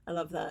 I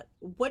love that.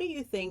 What do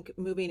you think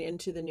moving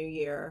into the new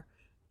year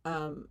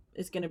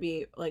is going to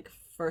be like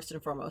first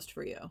and foremost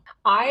for you?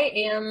 I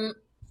am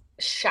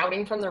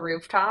shouting from the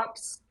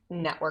rooftops,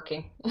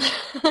 networking.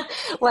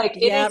 Like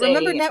it Yeah, is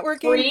remember a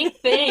networking? free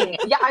thing.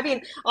 Yeah, I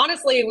mean,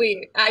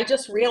 honestly, I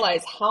just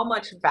realized how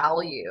much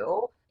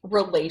value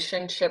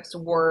relationships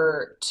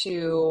were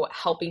to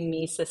helping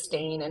me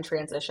sustain and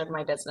transition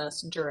my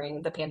business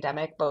during the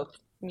pandemic, both,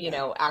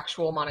 Yeah.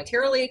 actual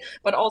monetarily,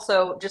 but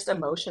also just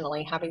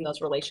emotionally having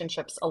those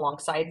relationships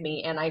alongside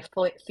me. And I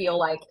feel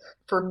like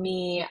for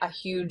me, a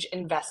huge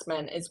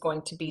investment is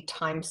going to be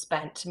time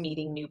spent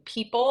meeting new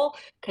people,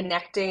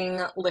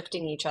 connecting,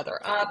 lifting each other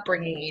up,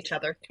 bringing each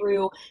other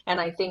through. And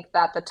I think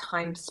that the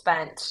time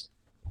spent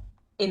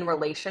in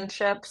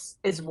relationships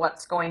is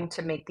what's going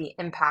to make the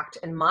impact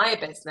in my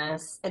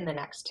business in the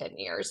next 10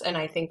 years. And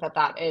I think that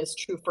that is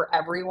true for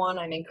everyone.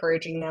 I'm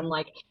encouraging them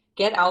like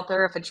get out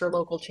there if it's your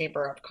local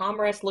chamber of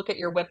commerce, look at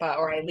your WIPA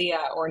or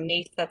ILEA or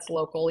NACE that's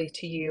locally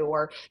to you,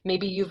 or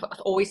maybe you've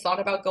always thought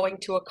about going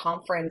to a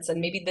conference and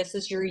maybe this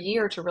is your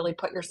year to really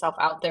put yourself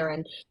out there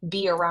and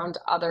be around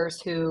others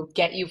who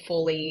get you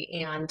fully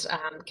and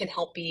can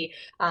help be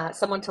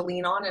someone to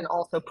lean on and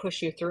also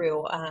push you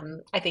through,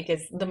 I think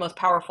is the most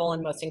powerful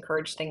and most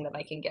encouraged thing that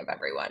I can give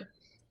everyone.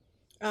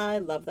 I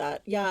love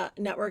that. Yeah,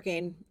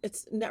 networking.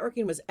 It's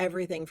networking was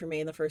everything for me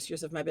in the first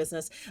years of my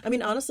business. I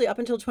mean, honestly, up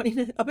until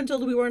 20, up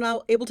until we were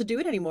not able to do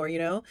it anymore, you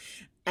know?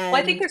 Well,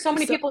 I think And there's so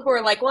many so, people who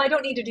are like, well, I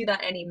don't need to do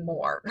that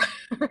anymore,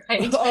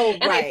 right? oh,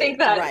 And I think right,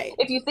 that right.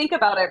 if you think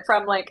about it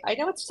from like, I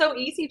know it's so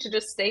easy to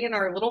just stay in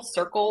our little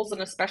circles,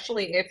 and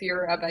especially if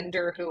you're a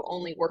vendor who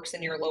only works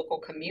in your local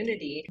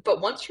community.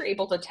 But once you're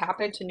able to tap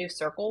into new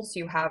circles,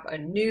 you have a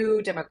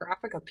new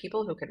demographic of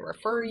people who can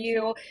refer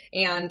you.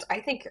 And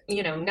I think,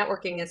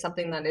 networking is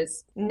something that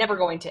is never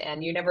going to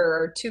end. You never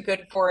are too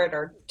good for it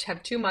or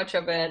have too much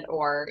of it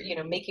or,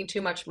 making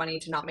too much money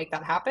to not make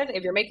that happen.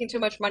 If you're making too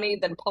much money,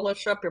 then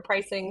polish up your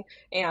pricing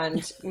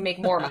and make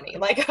more money.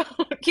 Like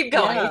keep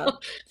going. Yeah.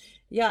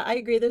 Yeah, I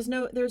agree. I don't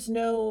know, there's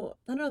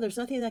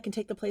nothing that can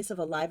take the place of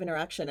a live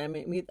interaction. I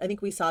mean, I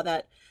think we saw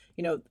that,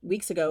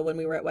 weeks ago when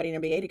we were at Wedding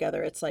MBA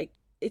together. It's like,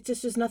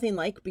 it's just nothing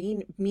like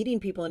meeting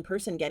people in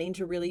person, getting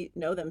to really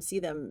know them, see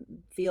them,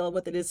 feel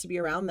what it is to be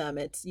around them.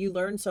 You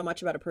learn so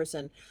much about a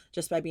person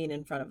just by being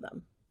in front of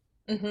them.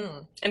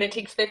 And it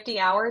takes 50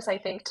 hours, I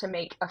think, to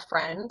make a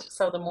friend.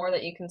 So the more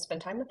that you can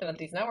spend time with them at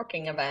these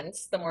networking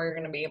events, the more you're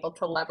going to be able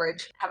to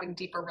leverage having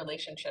deeper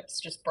relationships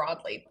just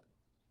broadly.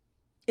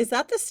 Is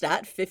that the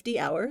stat? 50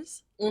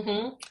 hours?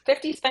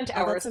 50 spent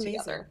Oh, that's hours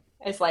amazing. together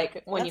is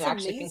like when you That's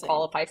actually can amazing.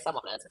 qualify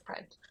someone as a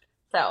friend.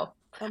 So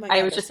Oh my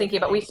I God, was that's just so thinking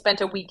about we funny.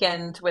 spent a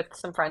weekend with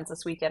some friends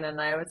this weekend, and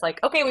I was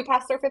like, okay, we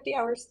passed our 50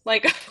 hours.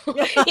 Like,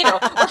 Yeah.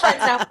 we're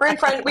friends now. We're in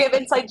friend. We have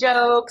inside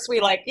jokes. We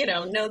like,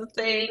 know the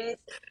things.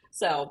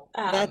 So,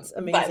 That's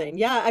but amazing.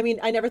 Yeah, I mean,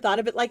 I never thought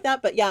of it like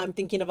that, but yeah, I'm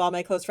thinking of all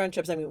my close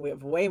friendships. I mean, we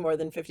have way more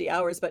than 50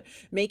 hours, but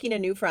making a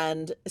new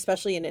friend,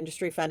 especially an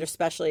industry friend,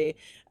 especially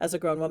as a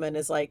grown woman,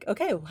 is like,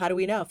 okay, how do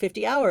we know?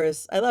 50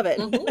 hours. I love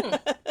it. hmm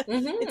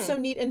It's hmm so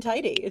neat and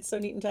tidy. It's so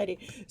neat and tidy.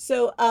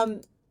 So,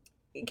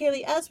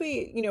 Kaylee, as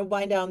we,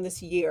 wind down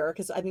this year,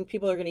 because I think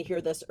people are going to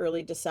hear this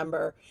early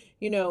December,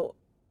 you know,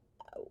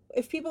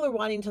 if people are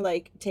wanting to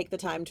like take the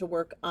time to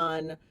work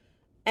on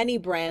any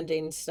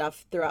branding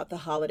stuff throughout the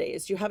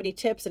holidays, do you have any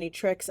tips, any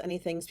tricks, any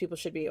things people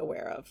should be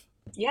aware of?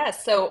 Yeah,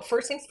 so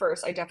first things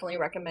first, I definitely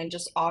recommend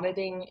just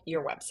auditing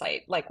your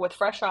website. Like with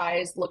fresh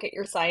eyes, look at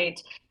your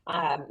site,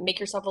 make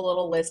yourself a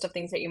little list of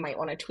things that you might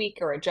want to tweak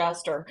or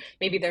adjust, or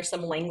maybe there's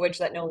some language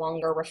that no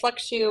longer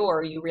reflects you,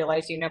 or you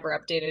realize you never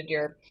updated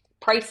your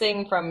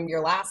pricing from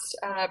your last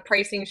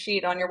pricing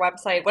sheet on your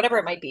website, whatever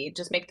it might be,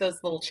 just make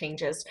those little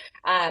changes.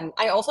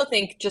 I also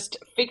think just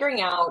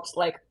figuring out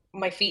like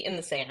my feet in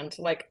the sand,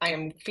 like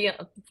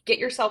get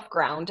yourself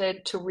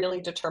grounded to really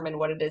determine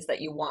what it is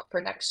that you want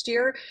for next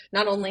year,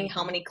 not only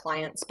how Hmm. many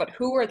clients, but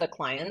who are the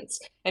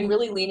clients, and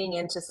really leaning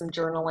into some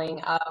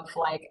journaling of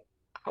like,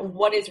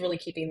 what is really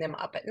keeping them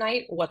up at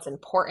night, what's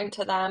important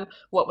to them,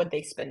 what would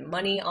they spend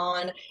money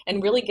on,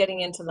 and really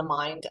getting into the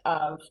mind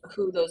of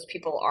who those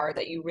people are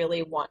that you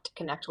really want to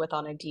connect with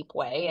on a deep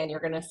way. And you're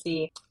going to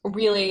see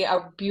really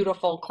a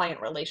beautiful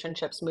client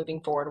relationships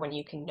moving forward when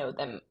you can know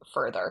them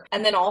further.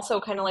 And then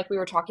also, kind of like we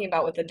were talking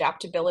about with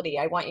adaptability,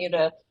 I want you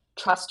to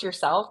trust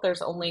yourself.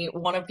 There's only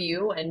one of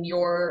you, and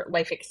your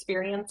life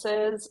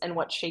experiences and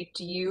what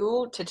shaped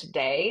you to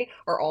today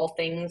are all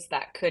things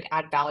that could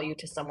add value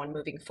to someone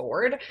moving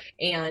forward.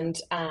 And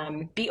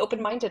be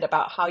open-minded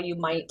about how you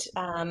might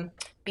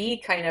be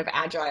kind of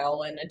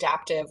agile and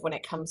adaptive when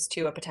it comes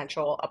to a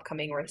potential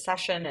upcoming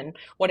recession and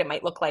what it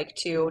might look like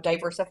to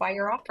diversify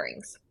your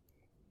offerings.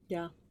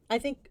 Yeah. I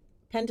think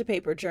pen to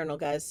paper journal,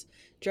 guys.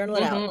 Journal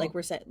it out. Hmm. Like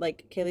we're saying,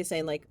 like Kaylee's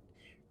saying, like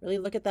really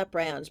look at that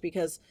brand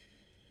because,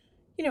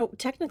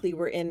 technically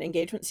we're in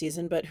engagement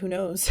season, but who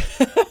knows?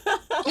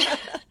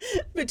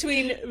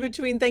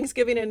 Between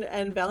Thanksgiving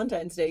and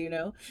Valentine's Day,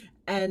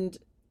 and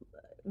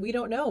we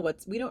don't know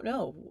what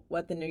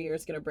the new year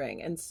is going to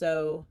bring. And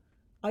so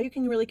all you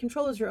can really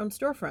control is your own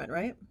storefront,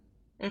 right?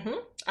 Hmm.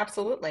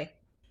 Absolutely.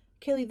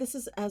 Kaylee, this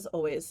is, as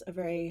always, a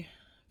very,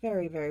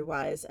 very, very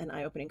wise and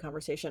eye-opening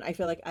conversation. I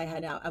feel like I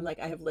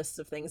have lists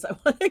of things I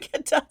want to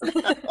get done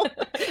now.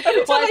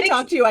 Every Well, time I I think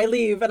talk to you, I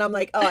leave and I'm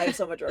like, oh, I have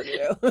so much work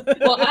to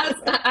Well,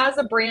 do. as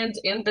a brand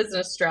and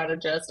business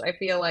strategist, I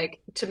feel like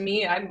to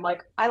me, I'm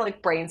like I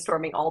like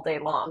brainstorming all day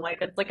long.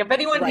 Like it's like if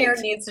anyone here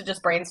Right. needs to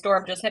just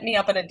brainstorm, just hit me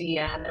up in a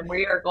DM, and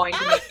we are going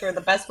to make sure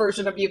the best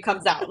version of you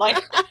comes out.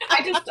 Like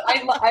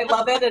I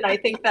love it, and I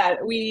think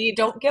that we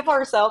don't give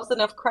ourselves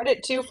enough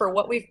credit too for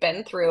what we've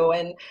been through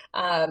and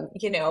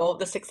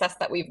the success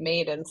that we've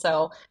made. And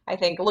so I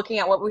think looking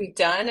at what we've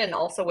done and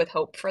also with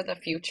hope for the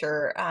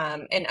future,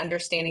 and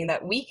understanding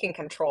that we can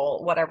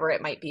control whatever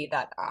it might be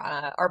that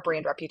our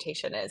brand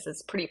reputation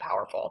is pretty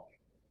powerful.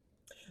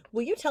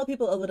 Will you tell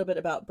people a little bit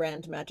about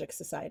Brand Magic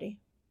Society?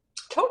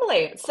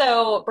 Totally.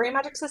 So, Brain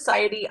Magic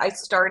Society, I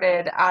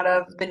started out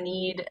of the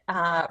need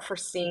for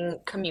seeing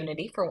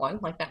community, for one,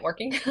 like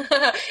networking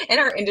in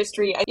our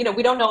industry.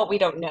 We don't know what we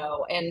don't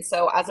know. And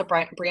so, as a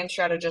brand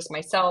strategist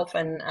myself,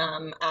 and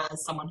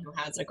as someone who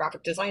has a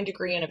graphic design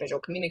degree and a visual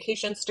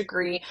communications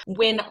degree,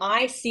 when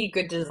I see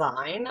good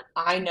design,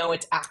 I know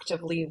it's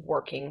actively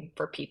working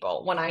for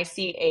people. When I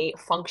see a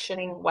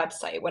functioning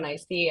website, when I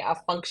see a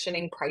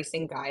functioning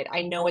pricing guide,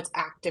 I know it's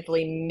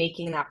actively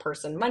making that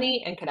person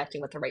money and connecting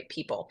with the right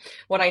people.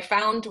 What I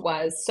found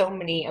was so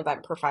many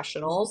event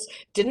professionals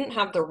didn't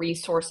have the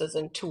resources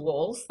and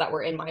tools that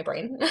were in my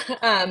brain.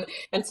 And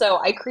so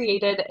I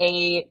created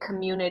a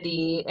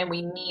community, and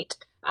we meet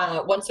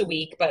once a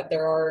week, but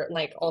there are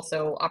like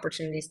also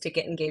opportunities to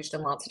get engaged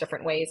in lots of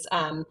different ways.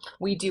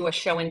 We do a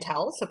show and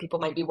tell. So people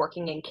might be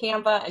working in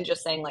Canva and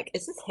just saying, like,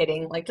 is this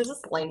hitting? Like, does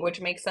this language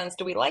make sense?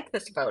 Do we like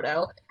this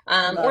photo?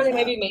 Or Love they might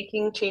that. be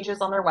making changes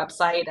on their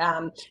website,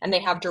 and they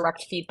have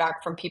direct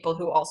feedback from people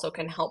who also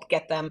can help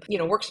get them,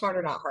 work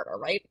smarter, not harder,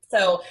 right?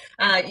 So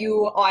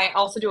I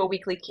also do a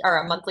weekly or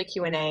a monthly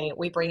Q&A.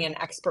 We bring in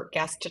expert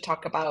guests to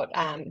talk about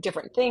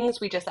different things.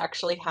 We just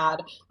actually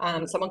had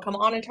someone come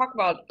on and talk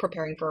about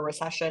preparing for a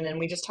recession, and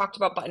we just talked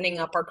about buttoning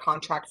up our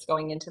contracts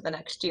going into the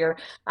next year.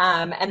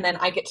 And then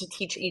I get to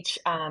teach each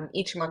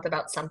month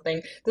about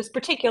something. This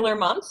particular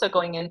month, so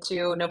going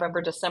into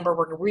November, December,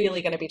 we're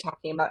really going to be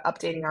talking about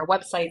updating our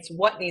websites,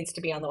 what needs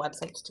to be on the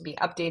websites to be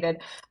updated.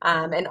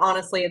 And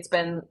honestly, it's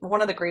been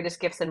one of the greatest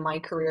gifts in my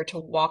career to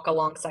walk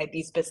alongside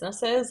these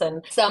businesses.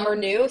 And some are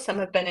new, some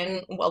have been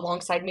in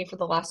alongside me for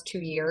the last 2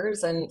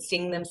 years, and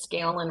seeing them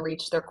scale and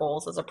reach their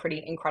goals is a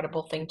pretty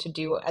incredible thing to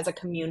do as a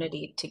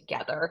community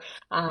together.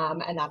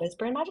 And that is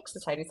Brand Magic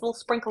Society. It's a little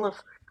sprinkle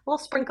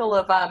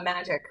of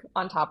magic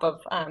on top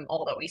of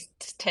all that we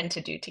tend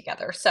to do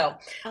together. So,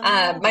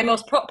 I love my it.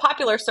 most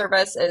popular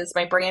service is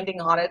my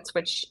branding audits,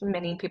 which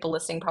many people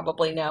listening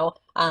probably know,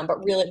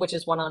 but really, which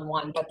is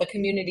one-on-one. But the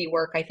community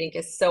work, I think,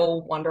 is so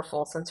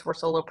wonderful since we're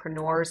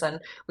solopreneurs and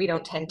we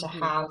don't tend to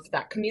Hmm. have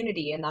that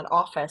community and that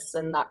office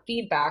and that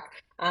feedback,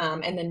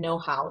 and the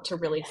know-how to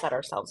really set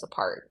ourselves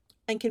apart.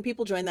 And can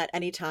people join that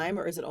anytime,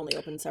 or is it only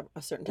open certain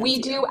times We a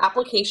year? do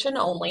application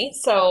only.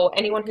 So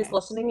anyone who's Okay.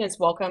 listening is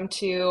welcome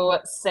to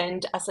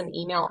send us an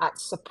email at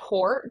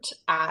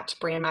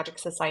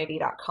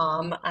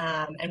support@brandmagicsociety.com,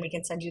 and we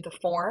can send you the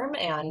form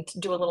and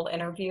do a little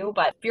interview.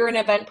 But if you're an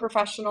event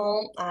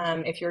professional,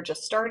 if you're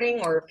just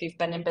starting, or if you've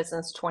been in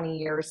business 20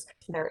 years,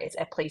 there is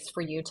a place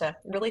for you to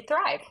really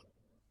thrive.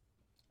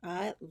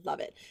 I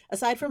love it.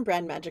 Aside from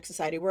Brand Magic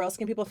Society, where else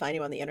can people find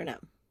you on the internet?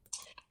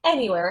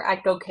 Anywhere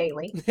at Go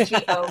Kaylee.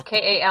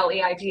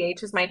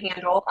 GOKALEIGH is my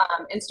handle.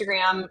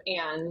 Instagram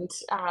and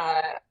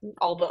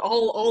all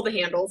the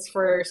handles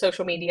for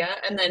social media.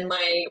 And then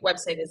my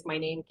website is my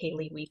name,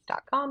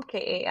 KayleeWiese.com,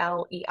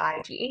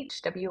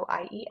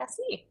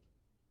 KALEIGHWIESE.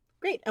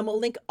 Great. And we'll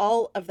link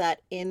all of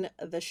that in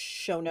the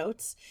show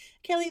notes.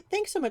 Kaylee,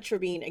 thanks so much for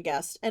being a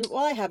guest. And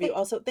while I have you,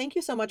 also, thank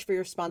you so much for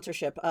your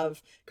sponsorship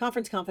of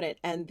Conference Confident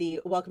and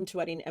the Welcome to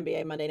Wedding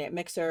MBA Monday Night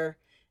Mixer.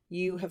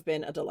 You have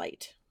been a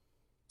delight.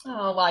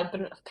 Oh, well, I've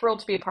been thrilled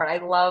to be a part. I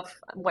love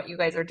what you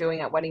guys are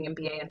doing at Wedding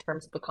MBA in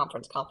terms of the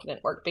conference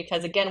confident work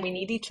because again, we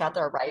need each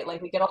other, right?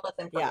 Like we get all this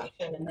Yeah.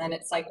 information and then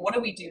it's like, what do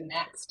we do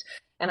next?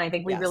 And I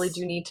think we really Yes.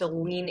 do need to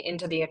lean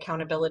into the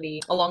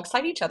accountability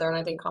alongside each other. And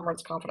I think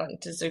Conference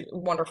Confident does a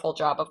wonderful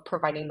job of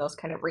providing those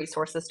kind of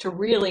resources to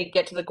really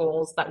get to the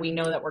goals that we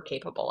know that we're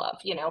capable of.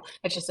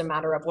 It's just a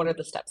matter of what are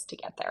the steps to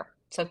get there.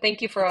 So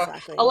thank you for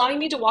Exactly. allowing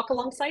me to walk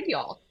alongside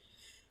y'all.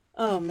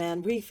 Oh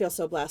man, we feel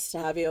so blessed to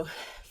have you.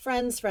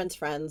 Friends, friends,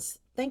 friends.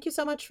 Thank you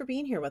so much for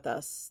being here with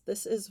us.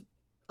 This is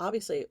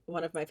obviously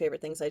one of my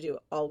favorite things I do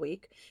all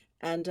week.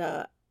 And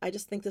I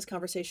just think this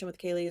conversation with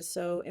Kaylee is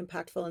so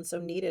impactful and so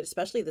needed,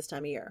 especially this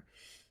time of year.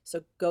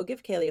 So go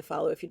give Kaylee a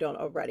follow if you don't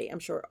already. I'm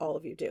sure all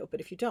of you do, but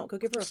if you don't, go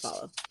give her a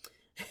follow.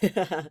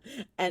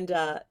 And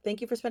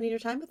thank you for spending your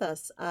time with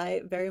us.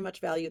 I very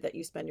much value that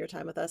you spend your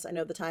time with us. I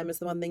know the time is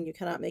the one thing you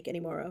cannot make any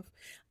more of.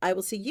 I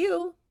will see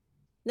you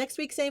next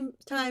week, same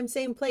time,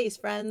 same place,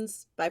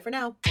 friends. Bye for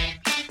now.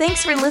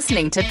 Thanks for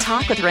listening to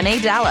Talk with Renee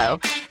Dallow.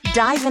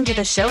 Dive into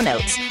the show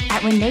notes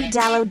at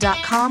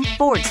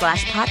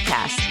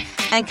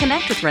reneedallow.com/podcast and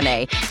connect with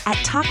Renee at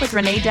Talk with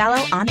Renee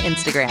Dallow on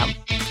Instagram.